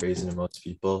sound crazy to most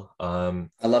people. I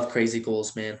love crazy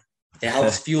goals, man. It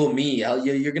helps fuel me.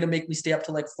 You're gonna make me stay up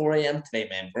till like 4 a.m. today,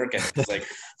 man, working. It's like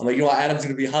I'm like, Adam's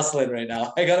gonna be hustling right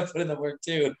now. I gotta put in the work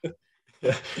too.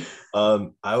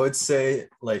 I would say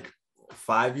like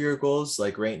 5-year goals,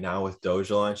 like right now with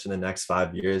Dojo Launch in the next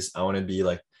 5 years, I want to be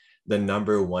like the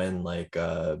number one like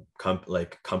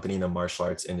company in the martial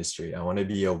arts industry. I want to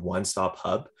be a one-stop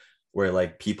hub where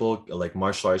like people like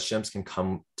martial arts gyms can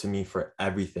come to me for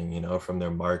everything, from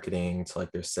their marketing to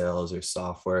like their sales or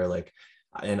software, like,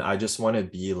 and I just want to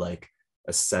be like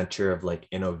a center of like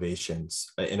innovation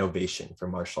for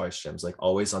martial arts gyms, like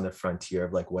always on the frontier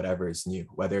of like whatever is new,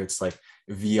 whether it's like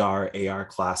VR, AR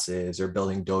classes, or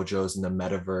building dojos in the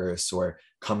metaverse, or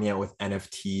coming out with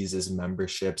NFTs as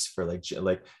memberships for like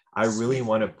I really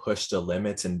want to push the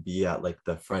limits and be at like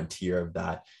the frontier of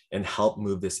that and help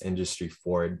move this industry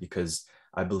forward, because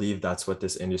I believe that's what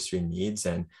this industry needs.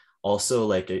 And also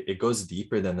like it goes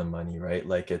deeper than the money, right?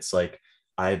 Like it's like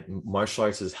martial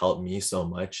arts has helped me so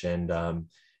much, and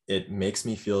it makes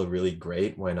me feel really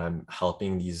great when I'm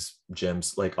helping these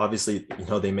gyms. Like obviously,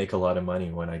 they make a lot of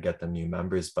money when I get them new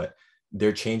members, but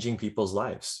they're changing people's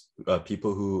lives,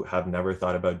 people who have never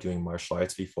thought about doing martial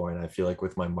arts before. And I feel like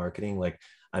with my marketing, like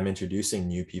I'm introducing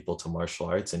new people to martial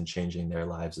arts and changing their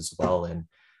lives as well. And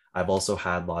I've also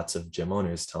had lots of gym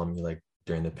owners tell me like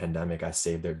during the pandemic, I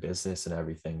saved their business and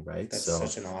everything, right? That's So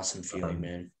such an awesome feeling,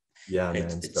 man. yeah,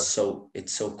 It's man. it's So so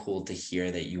it's so cool to hear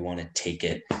that you want to take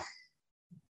it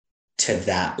to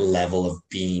that level of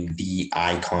being the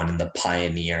icon and the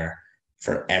pioneer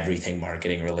for everything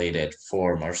marketing related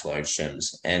for martial arts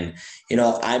gyms. And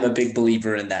I'm a big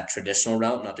believer in that traditional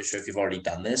route. Not too sure if you've already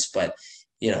done this, but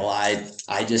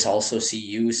I just also see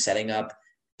you setting up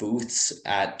booths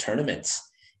at tournaments,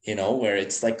 where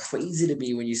it's like crazy to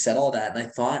me when you said all that.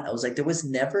 And I was like, there was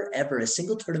never ever a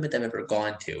single tournament I've ever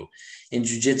gone to in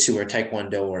jiu-jitsu or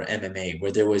taekwondo or MMA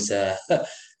where there was a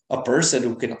person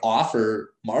who can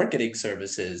offer marketing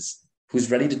services,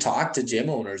 who's ready to talk to gym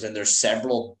owners, and there's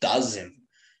several dozen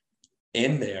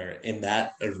in there in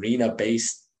that arena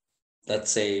based,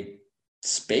 let's say,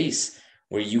 space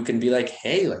where you can be like,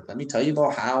 hey, like, let me tell you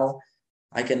about how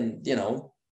I can,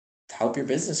 help your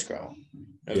business grow.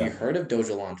 Have you Yeah. heard of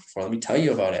Dojo Launch before? Let me tell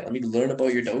you about it. Let me learn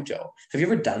about your dojo. Have you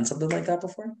ever done something like that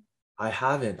before? I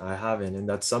haven't. And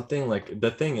that's something like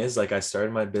the thing is like I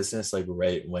started my business like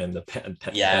right when the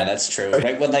Yeah, that's true.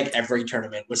 Right when like every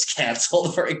tournament was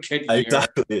canceled for a good year.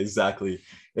 Exactly.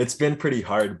 It's been pretty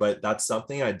hard, but that's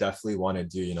something I definitely want to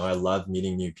do. I love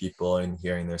meeting new people and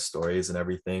hearing their stories and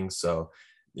everything. So,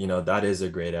 that is a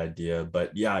great idea.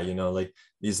 But yeah, like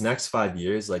these next 5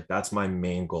 years, like that's my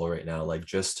main goal right now. Like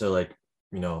just to like,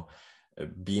 you know,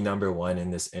 be number one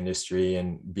in this industry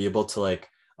and be able to like,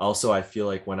 also, I feel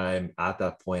like when I'm at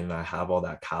that point and I have all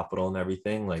that capital and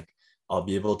everything, like I'll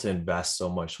be able to invest so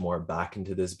much more back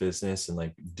into this business and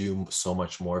like do so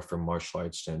much more for martial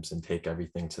arts gyms and take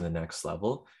everything to the next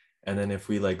level. And then if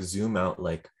we like zoom out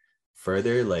like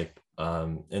further, like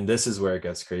and this is where it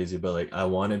gets crazy, but like I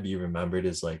want to be remembered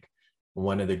as like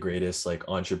one of the greatest like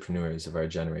entrepreneurs of our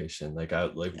generation. Like I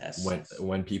like Yes.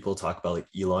 when people talk about like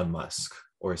Elon Musk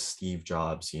or Steve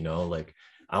Jobs, like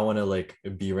I want to like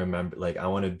be remembered. Like I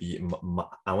want to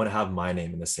I want to have my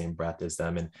name in the same breath as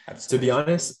them. And to be Absolutely.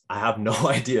 honest, I have no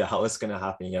idea how it's going to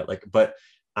happen yet. Like, but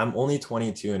I'm only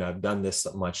 22 and I've done this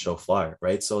much so far.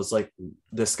 Right. So it's like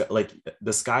like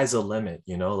the sky's a limit,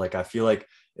 like I feel like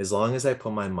as long as I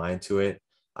put my mind to it,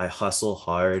 I hustle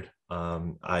hard.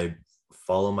 I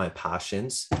follow my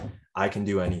passions. I can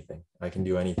do anything. I can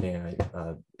do anything.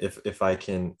 If I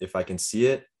can see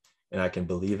it and I can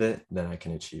believe it, then I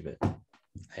can achieve it.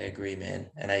 I agree, man.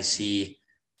 And I see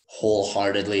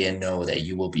wholeheartedly and know that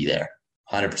you will be there.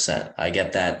 100%. I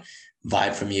get that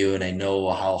vibe from you, and I know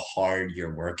how hard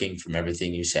you're working from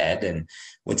everything you said. And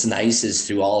what's nice is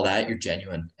through all that, you're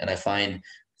genuine. And I find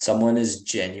someone is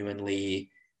genuinely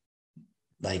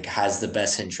like has the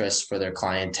best interest for their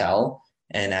clientele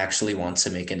and actually wants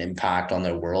to make an impact on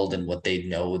their world and what they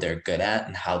know they're good at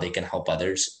and how they can help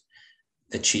others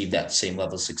achieve that same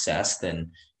level of success,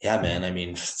 then yeah, man, I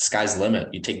mean, sky's the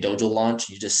limit. You take Dojo Launch,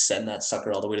 you just send that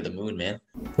sucker all the way to the moon, man.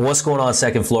 What's going on,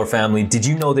 Second Floor family? Did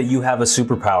you know that you have a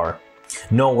superpower?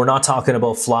 No, we're not talking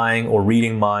about flying or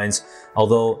reading minds,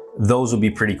 although those would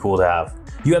be pretty cool to have.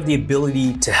 You have the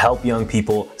ability to help young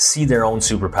people see their own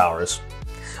superpowers.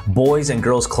 Boys and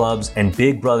Girls Clubs and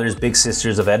Big Brothers Big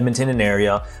Sisters of Edmonton and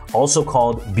area, also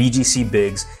called BGC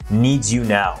Bigs, needs you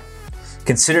now.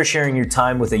 Consider sharing your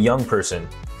time with a young person.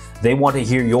 They want to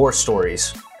hear your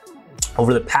stories.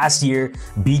 Over the past year,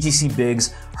 BGC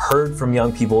Bigs heard from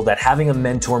young people that having a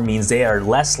mentor means they are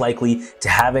less likely to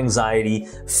have anxiety,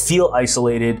 feel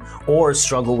isolated, or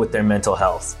struggle with their mental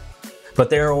health. But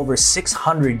there are over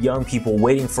 600 young people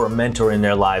waiting for a mentor in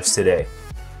their lives today.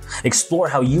 Explore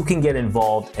how you can get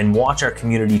involved and watch our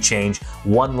community change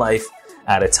one life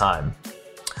at a time.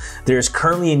 There is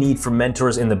currently a need for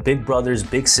mentors in the Big Brothers,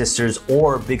 Big Sisters,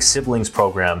 or Big Siblings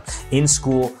program, in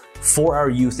school, for our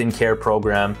Youth in Care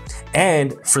program,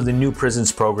 and for the New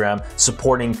Prisons program,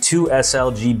 supporting 2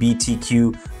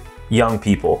 SLGBTQ young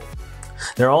people.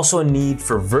 There's also a need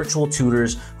for virtual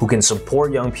tutors who can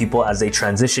support young people as they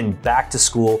transition back to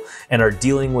school and are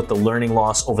dealing with the learning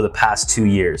loss over the past 2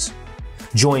 years.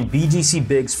 Join BGC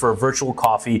Bigs for a virtual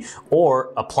coffee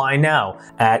or apply now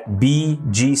at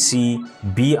bgcbigs.ca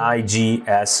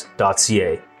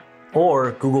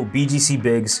or Google BGC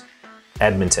Bigs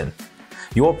Edmonton.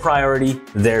 Your priority,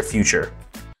 their future.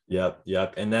 Yep.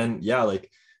 And then, yeah,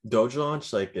 like Dojo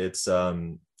Launch, like it's,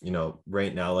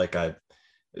 right now, like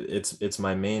it's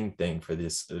my main thing for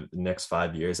this next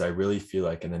 5 years. I really feel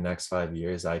like in the next 5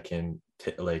 years, I can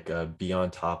be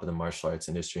on top of the martial arts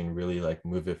industry and really like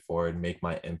move it forward, make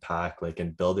my impact, like,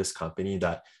 and build this company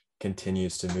that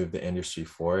continues to move the industry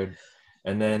forward.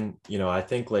 And then, I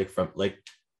think like from like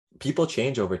people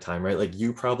change over time, right? Like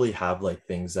you probably have like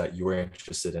things that you were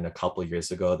interested in a couple of years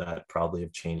ago that probably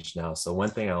have changed now. So one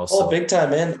thing I also, big time,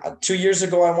 man. 2 years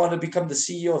ago, I wanted to become the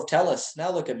CEO of TELUS. Now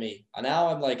look at me. Now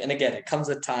I'm like, and again, it comes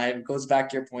a time, goes back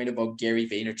to your point about Gary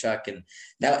Vaynerchuk, and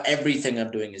now everything I'm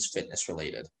doing is fitness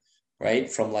related, right?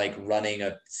 From like running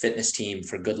a fitness team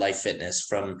for Good Life Fitness,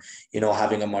 from,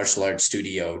 having a martial arts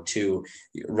studio to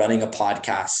running a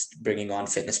podcast, bringing on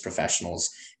fitness professionals.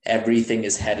 Everything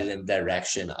is headed in the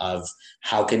direction of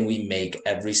how can we make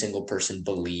every single person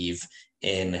believe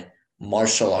in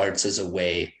martial arts as a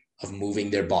way of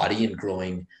moving their body and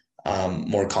growing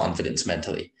more confidence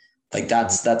mentally. Like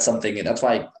that's something, that's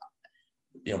why,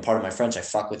 part of my French, I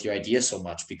fuck with your idea so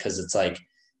much, because it's like,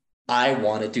 I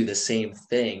want to do the same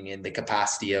thing in the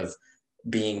capacity of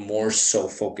being more so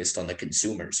focused on the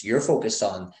consumers. You're focused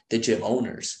on the gym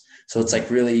owners. So it's like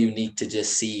really unique to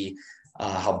just see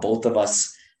how both of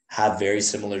us have very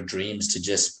similar dreams to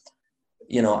just,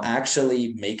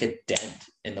 actually make a dent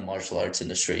in the martial arts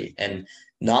industry and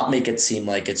not make it seem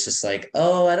like it's just like,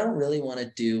 oh, I don't really want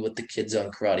to do what the kids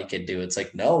on Karate Kid do. It's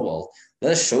like, no, well,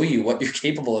 let us show you what you're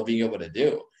capable of being able to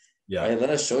do. Yeah. Right. Let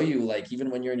us show you, like, even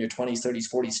when you're in your 20s,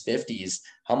 30s, 40s, 50s,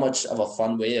 how much of a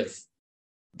fun way of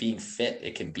being fit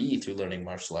it can be through learning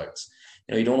martial arts.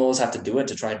 You don't always have to do it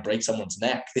to try and break someone's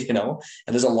neck, and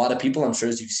there's a lot of people, I'm sure,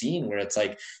 as you've seen, where it's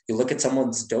like you look at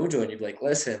someone's dojo and you're like,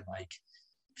 listen, like,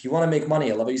 if you want to make money,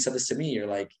 I love how you said this to me. You're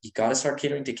like, you got to start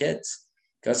catering to kids,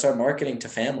 you got to start marketing to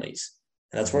families.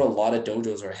 And that's where a lot of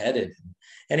dojos are headed.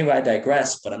 Anyway, I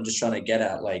digress, but I'm just trying to get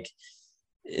at, like,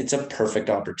 it's a perfect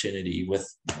opportunity with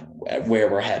where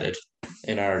we're headed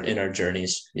in our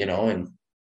journeys, and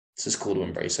it's just cool to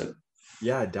embrace it.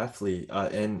 Yeah, definitely.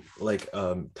 And like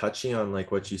touching on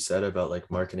like what you said about like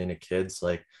marketing to kids,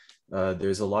 like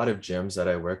there's a lot of gyms that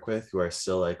I work with who are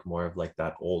still like more of like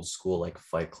that old school like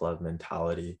Fight Club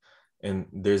mentality. And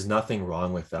there's nothing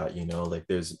wrong with that, like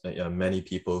there's many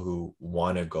people who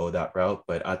want to go that route,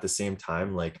 but at the same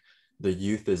time, like the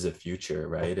youth is a future,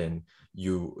 right? And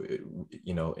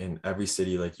in every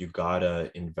city, like you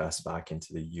gotta invest back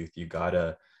into the youth. You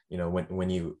gotta, when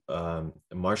you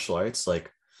martial arts,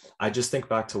 like I just think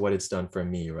back to what it's done for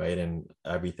me, right? And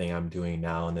everything I'm doing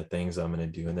now and the things I'm going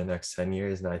to do in the next 10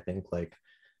 years. And I think like,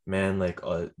 man, like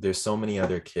there's so many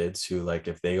other kids who like,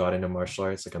 if they got into martial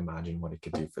arts, like imagine what it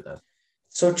could do for them.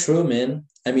 So true, man.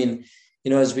 I mean,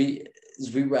 as we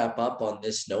wrap up on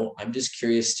this note, I'm just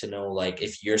curious to know, like,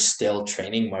 if you're still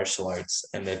training martial arts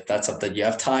and if that's something you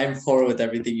have time for with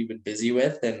everything you've been busy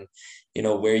with, and,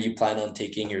 where you plan on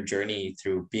taking your journey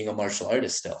through being a martial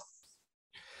artist still.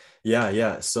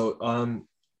 Yeah. So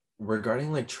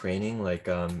regarding like training, like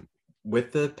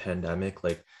with the pandemic,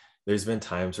 like there's been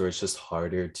times where it's just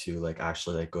harder to like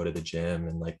actually like go to the gym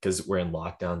and like because we're in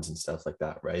lockdowns and stuff like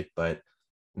that, right? But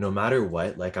no matter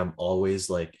what, like I'm always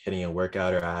like hitting a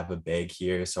workout, or I have a bag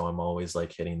here, so I'm always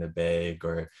like hitting the bag,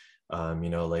 or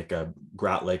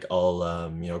like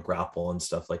I'll grapple and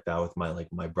stuff like that with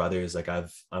my brothers. Like I'm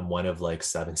one of like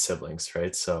 7 siblings,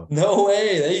 right? So no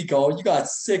way, there you go, you got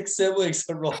 6 siblings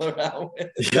to roll around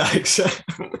with. Yeah,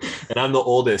 exactly. And I'm the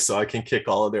oldest, so I can kick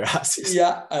all of their asses.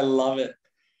 Yeah, I love it.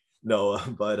 No,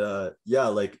 but yeah,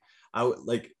 like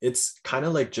it's kind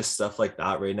of like just stuff like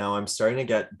that right now. I'm starting to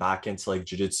get back into like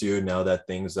jiu-jitsu now that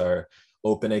things are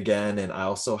open again, and I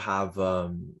also have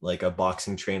like a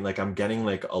boxing train. Like I'm getting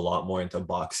like a lot more into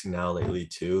boxing now lately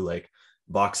too. Like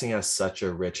boxing has such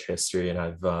a rich history, and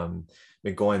I've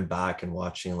been going back and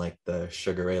watching like the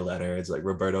Sugar Ray Leonards, like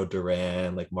Roberto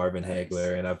Duran, like Marvin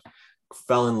Hagler, and I've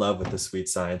fell in love with the sweet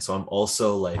science. So I'm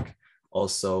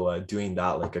also doing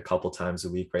that like a couple times a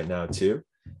week right now too.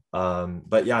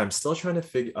 But yeah, I'm still trying to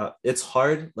figure it's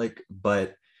hard, like,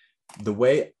 but the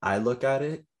way I look at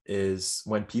it is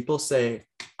when people say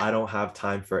I don't have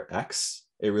time for X,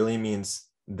 it really means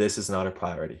this is not a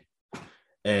priority.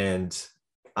 And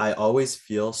I always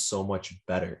feel so much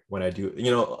better when I do,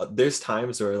 there's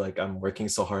times where like I'm working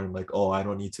so hard, I'm like, oh, I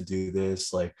don't need to do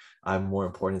this, like I have more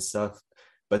important stuff.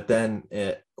 But then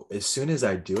as soon as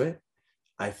I do it,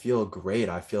 I feel great.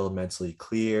 I feel mentally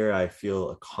clear. I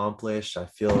feel accomplished.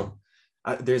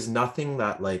 There's nothing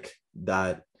that like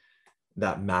that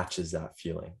matches that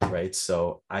feeling, right?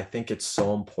 So I think it's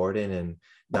so important, and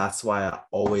that's why I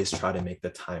always try to make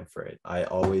the time for it. I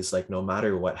always, like, no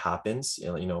matter what happens,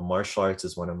 martial arts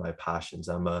is one of my passions.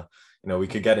 We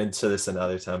could get into this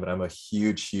another time, but I'm a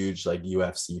huge like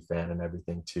UFC fan and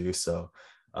everything too. So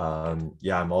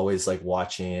yeah, I'm always like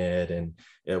watching it, and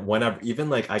whenever, even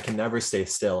like I can never stay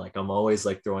still, like I'm always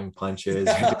like throwing punches.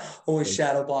 Always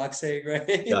shadow boxing,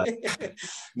 right? Yeah.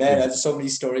 Man, I have so many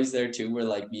stories there too, where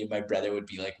like me and my brother would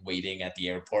be like waiting at the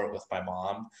airport with my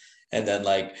mom, and then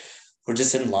like we're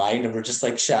just in line and we're just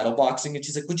like shadow boxing, and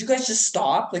she's like, would you guys just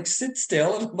stop, like sit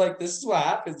still? And I'm like, this is what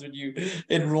happens when you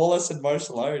enroll us in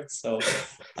martial arts. So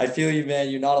I feel you, man.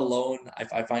 You're not alone.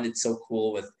 I find it so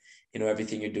cool with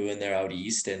everything you're doing there out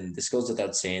east. And this goes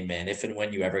without saying, man, if and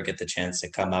when you ever get the chance to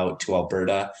come out to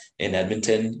Alberta in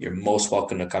Edmonton, you're most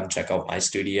welcome to come check out my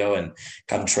studio and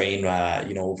come train,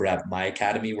 over at my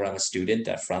academy where I'm a student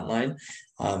at Frontline.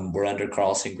 We're under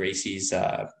Carlson Gracie's,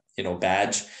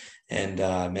 badge. And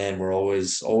man, we're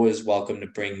always welcome to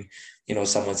bring,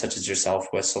 someone such as yourself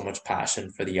with so much passion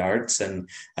for the arts. And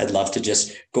I'd love to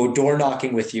just go door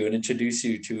knocking with you and introduce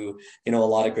you to, a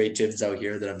lot of great gyms out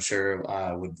here that I'm sure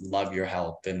would love your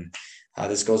help. And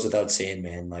this goes without saying,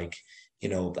 man, like,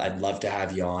 I'd love to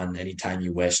have you on anytime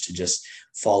you wish to just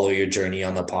follow your journey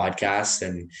on the podcast,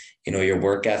 and, your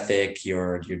work ethic,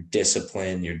 your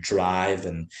discipline, your drive,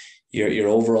 and your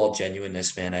overall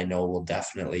genuineness, man. I know will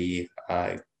definitely,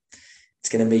 it's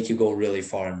going to make you go really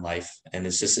far in life. And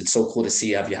it's so cool to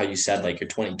see how you said, like, you're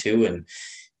 22 and,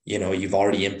 you've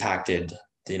already impacted,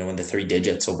 in the three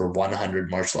digits, over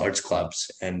 100 martial arts clubs.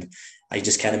 And I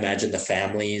just can't imagine the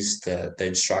families, the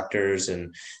instructors,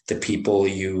 and the people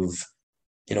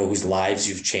whose lives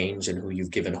you've changed and who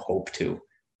you've given hope to,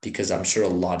 because I'm sure a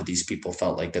lot of these people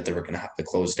felt like that they were going to have to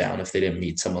close down if they didn't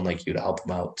meet someone like you to help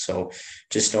them out. So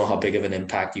just know how big of an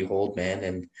impact you hold, man.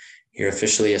 And you're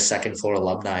officially a second floor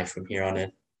alumni from here on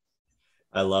in.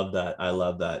 I love that. I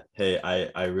love that. Hey,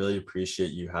 I really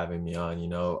appreciate you having me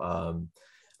on.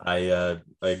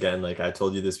 Again, like I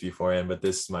told you this beforehand, but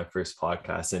this is my first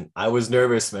podcast and I was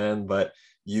nervous, man, but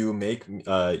you make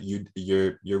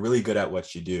you're really good at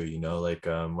what you do,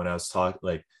 when I was talking,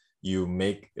 like you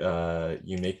make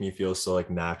me feel so like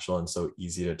natural and so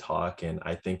easy to talk, and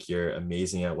I think you're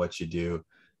amazing at what you do.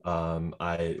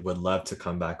 I would love to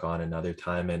come back on another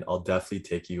time, and I'll definitely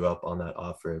take you up on that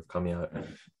offer of coming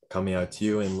out to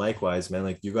you. And likewise, man,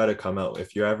 like you got to come out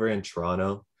if you're ever in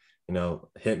Toronto.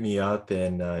 Hit me up,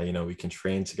 and we can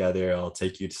train together. I'll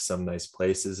take you to some nice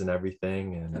places and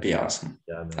everything. And that'd be awesome.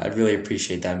 Yeah, man. I really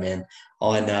appreciate that, man.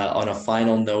 On a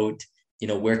final note,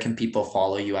 where can people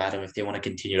follow you, Adam, if they want to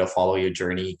continue to follow your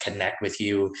journey, connect with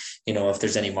you? If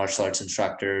there's any martial arts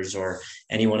instructors or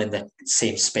anyone in the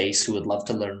same space who would love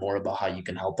to learn more about how you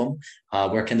can help them,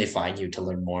 where can they find you to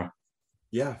learn more?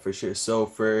 Yeah, for sure. So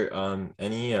for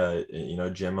any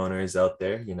gym owners out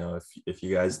there, if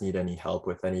you guys need any help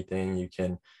with anything, you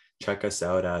can check us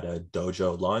out at a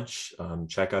Dojo Launch.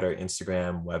 Check out our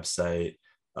Instagram, website,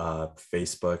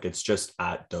 Facebook. It's just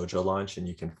at Dojo Launch, and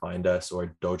you can find us,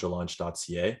 or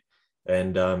dojolaunch.ca.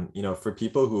 And for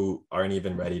people who aren't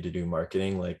even ready to do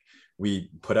marketing, like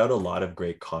we put out a lot of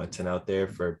great content out there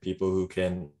for people who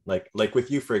can, like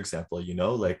with you, for example,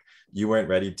 like you weren't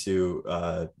ready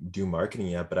to do marketing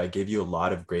yet, but I gave you a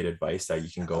lot of great advice that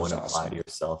you can go and apply to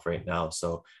yourself right now.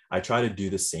 So I try to do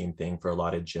the same thing for a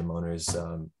lot of gym owners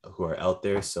who are out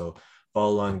there. So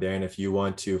follow along there. And if you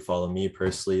want to follow me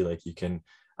personally, like you can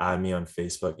add me on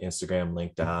Facebook, Instagram,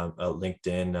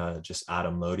 LinkedIn, just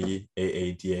Aadam Lodhi,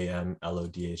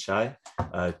 AADAMLODHI,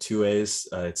 2 A's.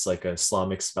 It's like a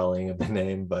Islamic spelling of the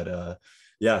name, but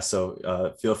yeah.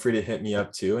 So feel free to hit me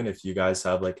up too. And if you guys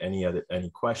have like any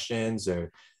questions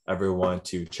or ever want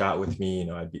to chat with me,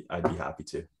 I'd be happy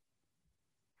to.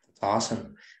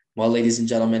 Awesome. Well, ladies and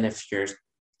gentlemen, if you're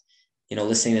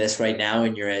listening to this right now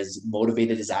and you're as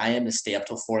motivated as I am to stay up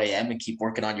till 4 a.m. and keep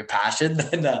working on your passion,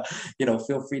 then,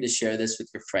 feel free to share this with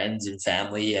your friends and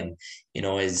family. And,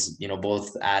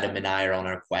 both Adam and I are on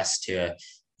our quest to,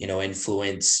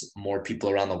 influence more people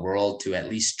around the world to at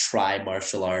least try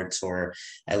martial arts, or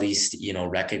at least,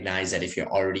 recognize that if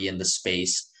you're already in the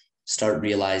space, start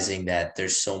realizing that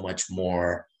there's so much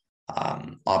more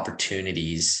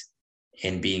opportunities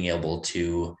in being able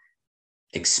to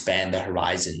expand the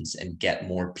horizons and get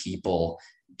more people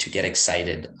to get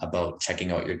excited about checking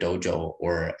out your dojo,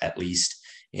 or at least,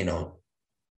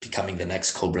 becoming the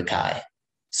next Cobra Kai,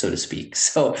 so to speak.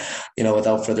 So,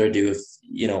 without further ado, if,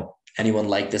 anyone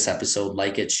liked this episode,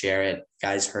 like it, share it.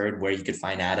 Guys heard where you could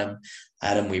find Adam.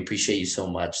 Adam, we appreciate you so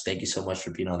much. Thank you so much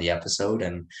for being on the episode,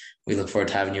 and we look forward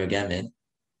to having you again, man.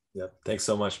 Yeah. Thanks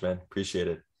so much, man. Appreciate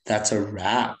it. That's a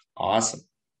wrap. Awesome.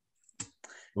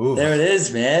 Ooh. There it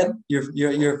is, man.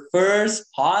 Your first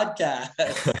podcast.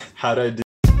 How'd I do?